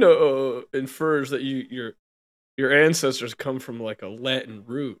Latino infers that your ancestors come from like a Latin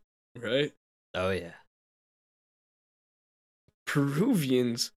root, right? Oh yeah.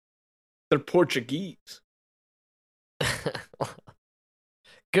 Peruvians, they're Portuguese.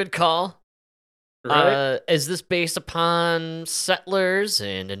 Good call. Right? Is this based upon settlers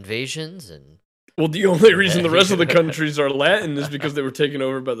and invasions and? Well, the only reason the rest of the countries are Latin is because they were taken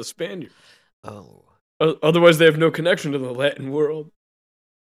over by the Spaniards. Oh. Otherwise, they have no connection to the Latin world.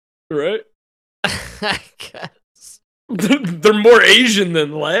 Right? I guess. They're more Asian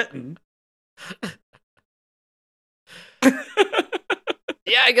than Latin.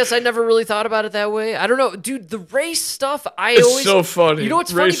 Yeah, I guess I never really thought about it that way. I don't know, dude. The race stuff, It's so funny. You know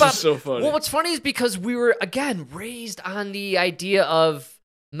what's race funny about? Is so funny. Well, what's funny is because we were again raised on the idea of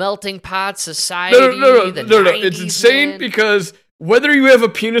melting pot society. No. It's 90s, insane man. because whether you have a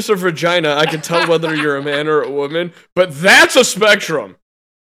penis or vagina, I can tell whether you're a man or a woman. But that's a spectrum.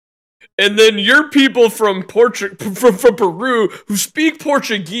 And then your people from Peru who speak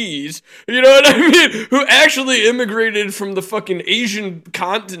Portuguese, you know what I mean? Who actually immigrated from the fucking Asian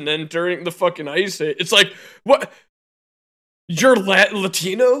continent during the fucking Ice Age. It's like, what? You're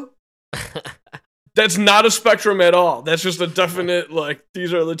Latino? That's not a spectrum at all. That's just a definite, like,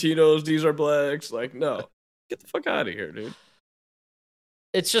 these are Latinos, these are blacks. Like, no. Get the fuck out of here, dude.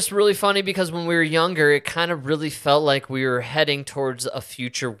 It's just really funny because when we were younger, it kind of really felt like we were heading towards a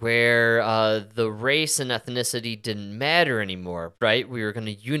future where the race and ethnicity didn't matter anymore, right? We were going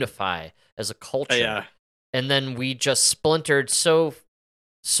to unify as a culture. Yeah. And then we just splintered so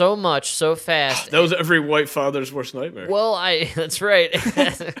much, so fast. That was every white father's worst nightmare. Well, that's right.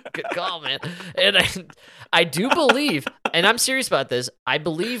 Good call, man. And I do believe, and I'm serious about this, I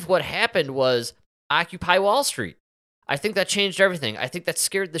believe what happened was Occupy Wall Street. I think that changed everything. I think that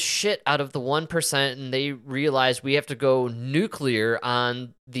scared the shit out of the 1%, and they realized we have to go nuclear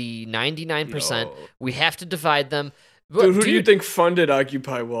on the 99%. No. We have to divide them. Dude, who do you think funded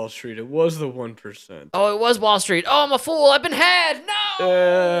Occupy Wall Street? It was the 1%. Oh, it was Wall Street. Oh, I'm a fool. I've been had. No!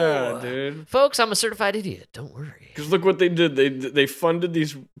 Yeah, dude. Folks, I'm a certified idiot. Don't worry. Because look what they did. They funded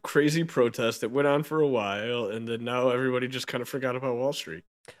these crazy protests that went on for a while, and then now everybody just kind of forgot about Wall Street.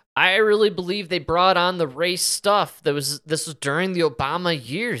 I really believe they brought on the race stuff. This was during the Obama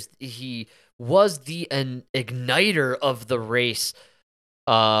years. He was the igniter of the race,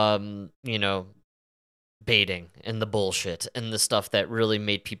 baiting and the bullshit and the stuff that really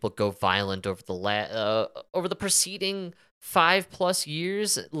made people go violent over the preceding 5+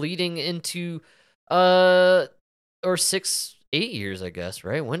 years, leading into 8 years, I guess.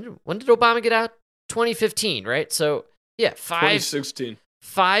 Right? When did Obama get out? 2015, right? So yeah, 2016.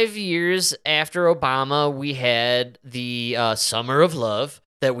 5 years after Obama, we had the Summer of Love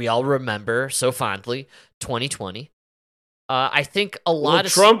that we all remember so fondly, 2020. I think a lot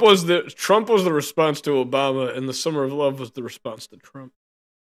of Trump was the response to Obama, and the Summer of Love was the response to Trump.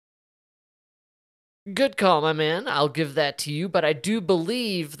 Good call, my man. I'll give that to you, but I do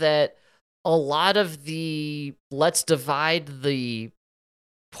believe that a lot of the let's divide the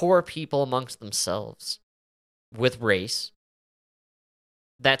poor people amongst themselves with race.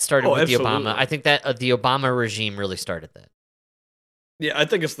 That started with absolutely. the Obama. I think that the Obama regime really started that. Yeah, I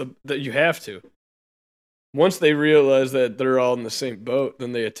think it's that you have to. Once they realize that they're all in the same boat,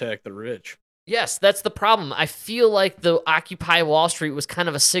 then they attack the rich. Yes, that's the problem. I feel like the Occupy Wall Street was kind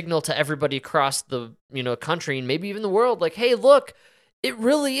of a signal to everybody across the country and maybe even the world. Like, hey, look, it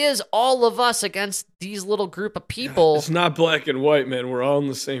really is all of us against these little group of people. It's not black and white, man. We're all in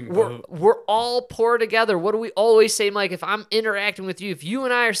the same boat. We're all poor together. What do we always say, Mike? If I'm interacting with you, if you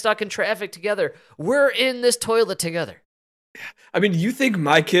and I are stuck in traffic together, we're in this toilet together. I mean, you think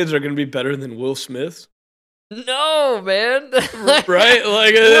my kids are going to be better than Will Smith's? No, man. Right?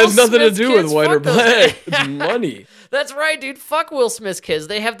 Like, it has nothing to do with white or black. It's money. That's right, dude. Fuck Will Smith's kids.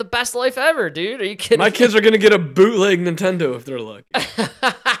 They have the best life ever, dude. Are you kidding? My kids are going to get a bootleg Nintendo if they're lucky.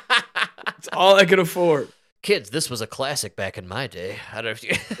 It's all I can afford. Kids, this was a classic back in my day. I don't know if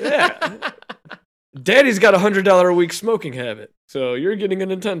you... Yeah. Daddy's got a $100 a week smoking habit, so you're getting a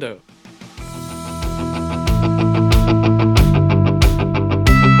Nintendo.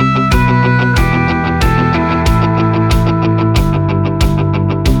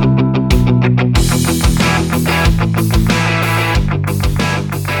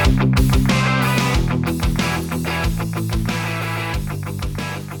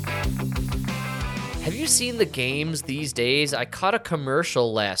 seen the games these days. I caught a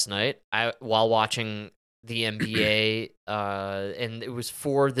commercial last night while watching the NBA, and it was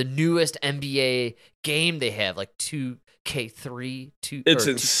for the newest NBA game they have, like 2K3. It's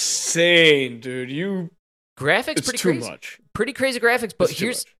insane, dude. Graphics It's pretty too crazy. much. Pretty crazy graphics, but It's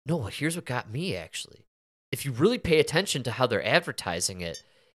too here's what got me actually. If you really pay attention to how they're advertising it,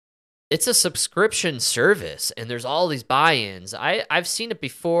 it's a subscription service, and there's all these buy-ins. I've seen it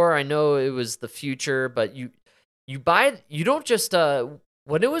before. I know it was the future, but you don't just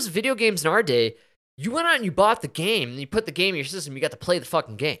when it was video games in our day, you went out and you bought the game, and you put the game in your system, you got to play the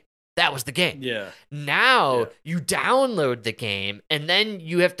fucking game. That was the game. Yeah. Now you download the game, and then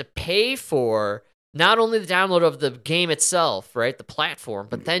you have to pay for not only the download of the game itself, right, the platform,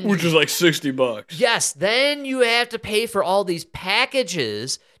 but then which is like $60. Yes, then you have to pay for all these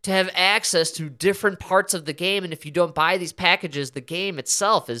packages to have access to different parts of the game, and if you don't buy these packages, the game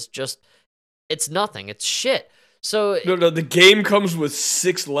itself is just, it's nothing. It's shit. So No, the game comes with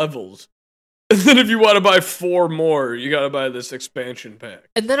 6 levels. And then if you want to buy 4 more, you got to buy this expansion pack.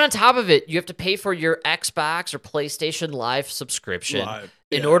 And then on top of it, you have to pay for your Xbox or PlayStation Live subscription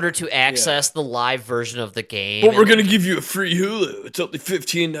in order to access the live version of the game. But we're going to give you a free Hulu. It's only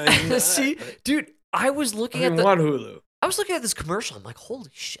 $15.99. See, dude, I was looking I at want Hulu. I was looking at this commercial. I'm like,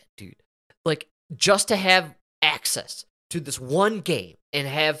 holy shit, dude. Like, just to have access to this one game and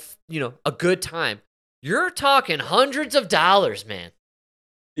have, a good time, you're talking hundreds of dollars, man.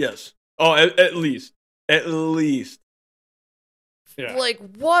 Yes. Oh, at least. At least. Yeah. Like,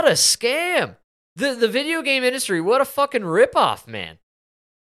 what a scam. The video game industry, what a fucking ripoff, man.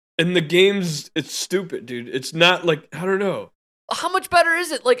 And the games, it's stupid, dude. It's not like, I don't know. How much better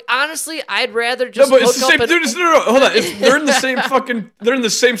is it? Like, honestly, I'd rather just No, but it's the hook same, up dude, no, hold on. They're in the same they're in the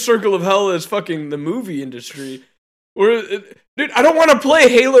same circle of hell as fucking the movie industry. Dude, I don't want to play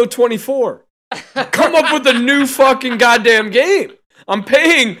Halo 24. Come up with a new fucking goddamn game. I'm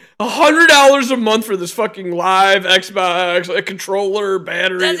paying $100 a month for this fucking live Xbox, a controller,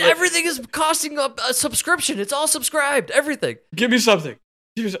 battery. Everything is costing a subscription. It's all subscribed. Everything. Give me something.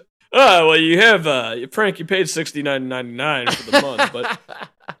 Well, you have, Frank, you paid $69.99 for the month, but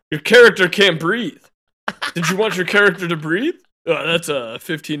your character can't breathe. Did you want your character to breathe? Oh, that's a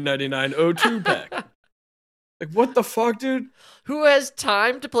 $15.99 O2 pack. Like, what the fuck, dude? Who has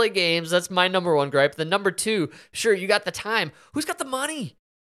time to play games? That's my number one gripe. The number two, sure, you got the time. Who's got the money?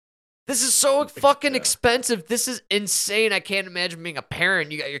 This is so fucking expensive. This is insane. I can't imagine being a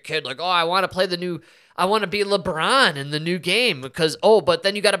parent. You got your kid like, I want to play I want to be LeBron in the new game because, but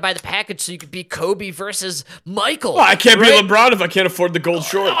then you got to buy the package so you could be Kobe versus Michael. Well, I can't be LeBron if I can't afford the gold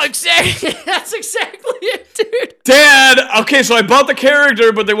shorts. Oh, exactly. That's exactly it, dude. Dad, okay, so I bought the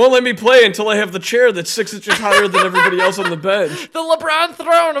character, but they won't let me play until I have the chair that's 6 inches higher than everybody else on the bench. The LeBron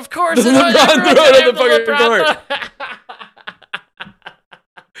throne, of course. The LeBron throne on the fucking court.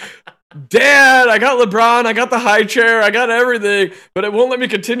 Dad, I got LeBron, I got the high chair, I got everything, but it won't let me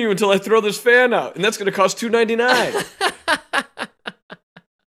continue until I throw this fan out, and that's going to cost $2.99.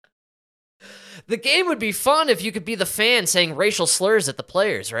 The game would be fun if you could be the fan saying racial slurs at the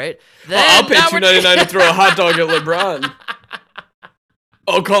players, right? I'll pay $2.99 to throw a hot dog at LeBron.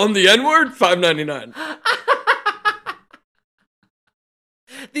 I'll call him the N-word, $5.99.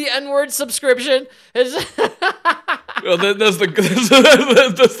 The N-word subscription is. Well, that's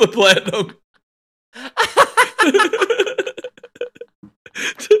the platinum.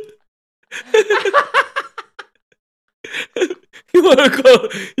 You want to call?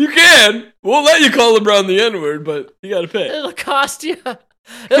 You can. We'll let you call LeBron the N-word, but you got to pay. It'll cost you.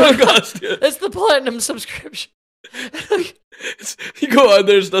 It'll cost you. It's the platinum subscription. You go on,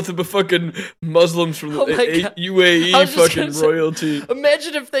 there's nothing but fucking Muslims from the UAE fucking royalty.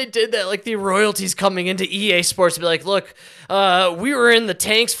 Imagine if they did that, like the royalties coming into EA Sports be like, look, we were in the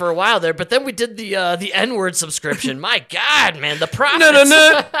tanks for a while there, but then we did the N-word subscription. My God, man, the profits. No,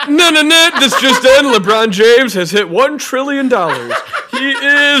 this just in, LeBron James has hit $1 trillion. He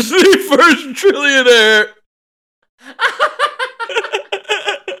is the first trillionaire.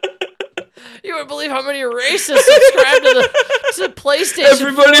 You wouldn't believe how many racists subscribe to PlayStation.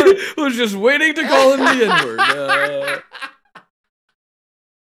 Everybody was just waiting to call him the N-word.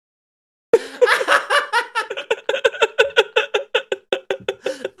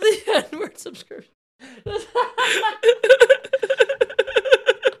 The N-word subscription.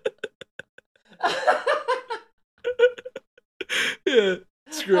 Yeah,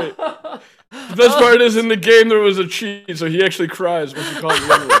 it's great. The best part is in the game there was a cheat, so he actually cries when you call him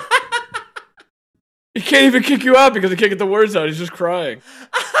the N-word. He can't even kick you out because he can't get the words out. He's just crying.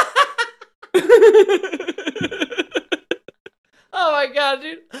 Oh my God,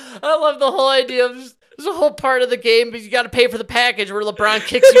 dude. I love the whole idea of just There's a whole part of the game, but you got to pay for the package where LeBron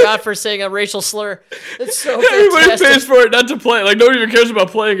kicks you out for saying a racial slur. It's so Everybody fantastic. pays for it not to play. Like, nobody even cares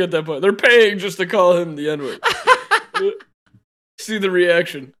about playing at that point. They're paying just to call him the N-word. See the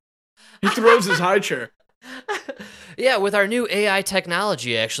reaction. He throws his high chair. Yeah, with our new AI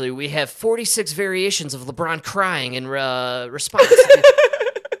technology, actually, we have 46 variations of LeBron crying in response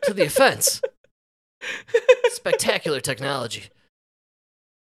to the offense. Spectacular technology.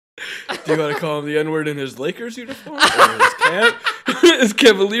 Do you want to call him the N-word in his Lakers uniform? Or his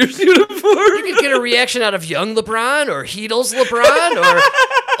Cavaliers uniform? You could get a reaction out of young LeBron, or Heedles LeBron, or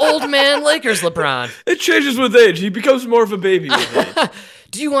old man Lakers LeBron. It changes with age. He becomes more of a baby with age.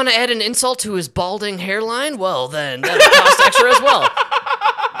 Do you want to add an insult to his balding hairline? Well, then that'll cost extra as well.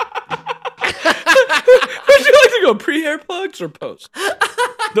 Would you like to go pre-hair plugs or post?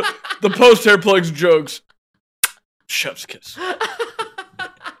 The post-hair plugs jokes. Chef's kiss.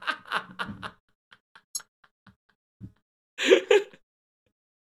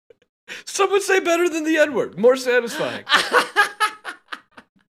 Some would say better than the N-word. More satisfying.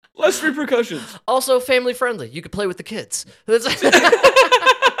 Less repercussions. Also family friendly. You could play with the kids. The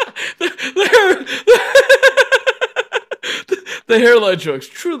hairline jokes,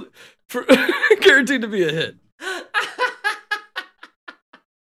 truly guaranteed to be a hit.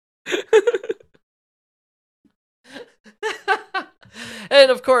 And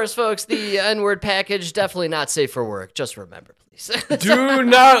of course, folks, the N-word package, definitely not safe for work. Just remember, please. Do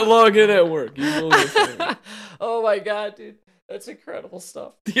not log in at work. You will get fired. Oh my god, dude. That's incredible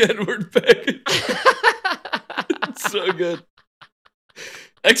stuff. The N-word package. It's so good.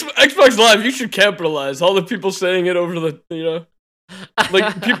 Xbox Live, you should capitalize. All the people saying it over the,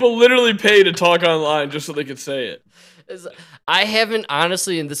 like, people literally pay to talk online just so they could say it. I haven't,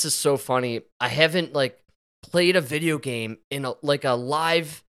 honestly, and this is so funny, I haven't, like, played a video game in a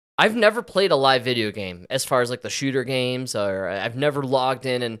live. I've never played a live video game as far as like the shooter games, or I've never logged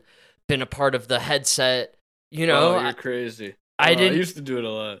in and been a part of the headset. Oh, you're crazy. I used to do it a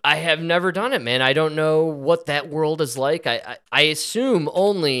lot. I have never done it, man. I don't know what that world is like. I assume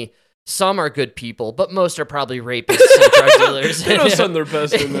only some are good people, but most are probably rapists and drug dealers. They don't send their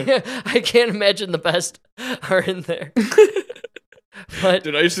best in there. I can't imagine the best are in there. But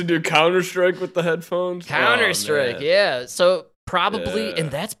dude, I used to do Counter-Strike with the headphones. Counter-Strike, yeah. So probably, Yeah.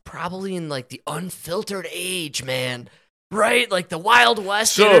 and that's probably in like the unfiltered age, man. Right? Like the Wild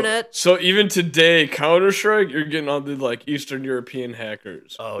West internet. So even today, Counter-Strike, you're getting all the like Eastern European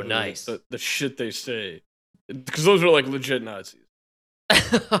hackers. Oh, nice. The shit they say. Because those are like legit Nazis.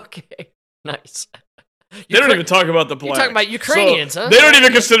 Okay, nice. They don't even talk about the blacks. You're talking about Ukrainians, huh? They don't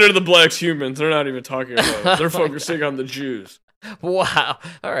even consider the blacks humans. They're not even talking about it. They're focusing on the Jews. Wow.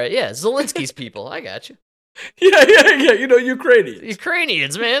 All right, yeah. Zelensky's people. I got you. Yeah. Ukrainians.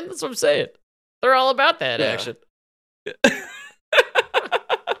 Ukrainians, man. That's what I'm saying. They're all about that action.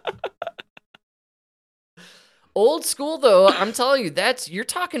 Old school, though, I'm telling you, you're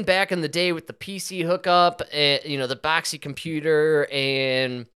talking back in the day with the PC hookup and, the boxy computer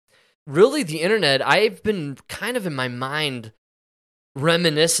and really the internet. I've been kind of in my mind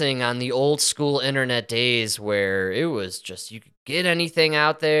reminiscing on the old school internet days where it was just, you could get anything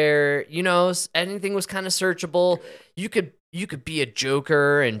out there, anything was kind of searchable. You could be a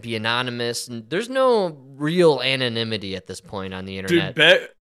joker and be anonymous, and there's no real anonymity at this point on the internet. Dude,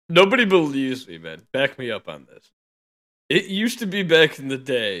 nobody believes me, man. Back me up on this. It used to be back in the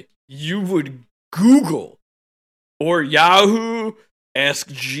day, you would Google or Yahoo, Ask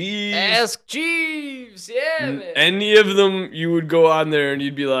Jeeves. Ask Jeeves, yeah, man. Any of them, you would go on there and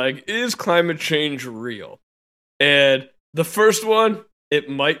you'd be like, is climate change real? And the first one, it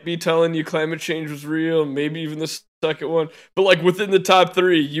might be telling you climate change was real, maybe even the second one. But like within the top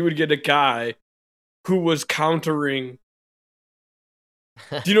three, you would get a guy who was countering.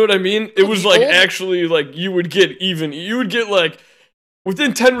 Do you know what I mean? It was like actually like you would get like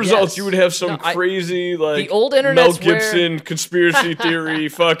within 10 results, you would have some crazy like the old internet's Mel Gibson conspiracy theory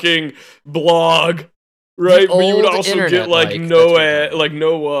fucking blog, right? But you would also get like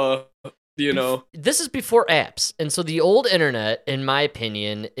Noah, This is before apps, and so the old internet, in my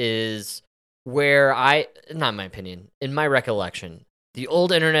opinion, is where not my opinion, in my recollection, the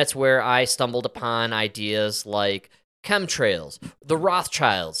old internet's where I stumbled upon ideas like chemtrails, the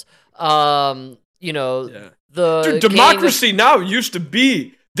Rothschilds, the democracy now used to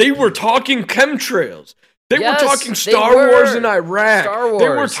be they were talking chemtrails. They were talking Star Wars in Iraq. Star Wars, they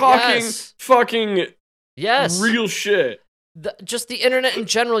were talking fucking real shit. Just the internet in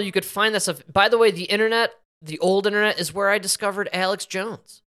general, you could find that stuff. By the way, the internet, the old internet, is where I discovered Alex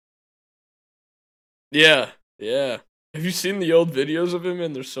Jones. Yeah. Have you seen the old videos of him,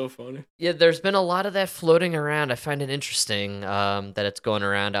 man? They're so funny. Yeah, there's been a lot of that floating around. I find it interesting that it's going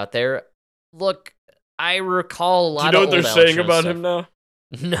around out there. Look, I recall a lot of Do you know what old they're Alex saying Jones about stuff. him now?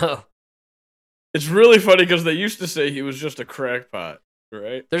 No. It's really funny because they used to say he was just a crackpot,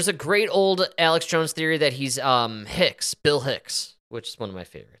 right? There's a great old Alex Jones theory that he's Hicks, Bill Hicks, which is one of my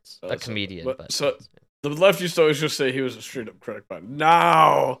favorites. A comedian. So the left used to always just say he was a straight up crackpot.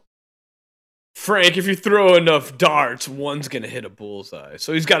 Now, Frank, if you throw enough darts, one's going to hit a bullseye.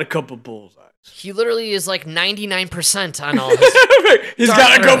 So he's got a couple bullseyes. He literally is like 99% on all his... He's dart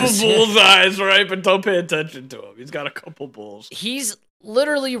got a couple throws. bullseyes, right? But don't pay attention to him. He's got a couple bulls. He's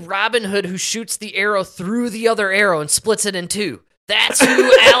literally Robin Hood who shoots the arrow through the other arrow and splits it in two. That's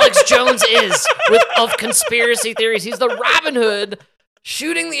who Alex Jones is of conspiracy theories. He's the Robin Hood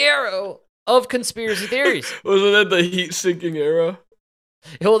shooting the arrow of conspiracy theories. Wasn't that the heat-sinking arrow?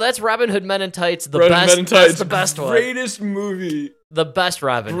 Well, that's Robin Hood Men in Tights, the Robin best. Men in That's Tights, the best one. Greatest movie. The best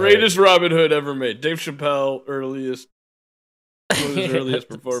Robin Hood. Greatest Robin Hood ever made. Dave Chappelle, earliest. One of his earliest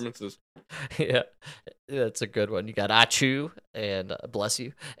performances. Yeah, that's a good one. You got Achu and Bless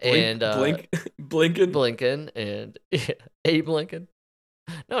You and Blinken. Blinken and Abe Lincoln.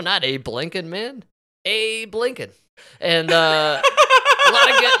 No, not Abe Lincoln, man. Abe Lincoln. And a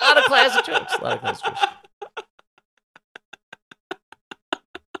lot of classic jokes. A lot of classic jokes.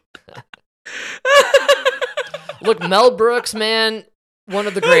 Look, Mel Brooks, man, one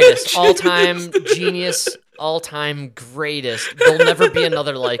of the greatest, all-time genius, all-time greatest. There'll never be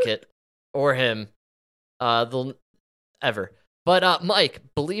another like it or him. They'll ever. But Mike,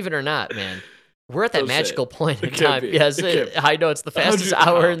 believe it or not, man, we're at that Don't say magical it. point in It can't time. be. Yes, It can't be. I know it's the fastest How'd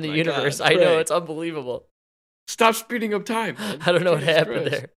you- hour oh in the my universe. God, I know Frank. it's unbelievable. Stop speeding up time. Man. I don't know what Jesus happened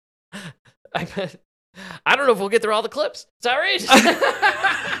Christ. there. I don't know if we'll get through all the clips. It's outrageous.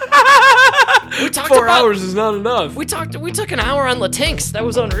 We talked 4 about- hours is not enough. We took an hour on Latinx. That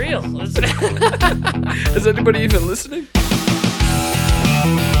was unreal. Is anybody even listening?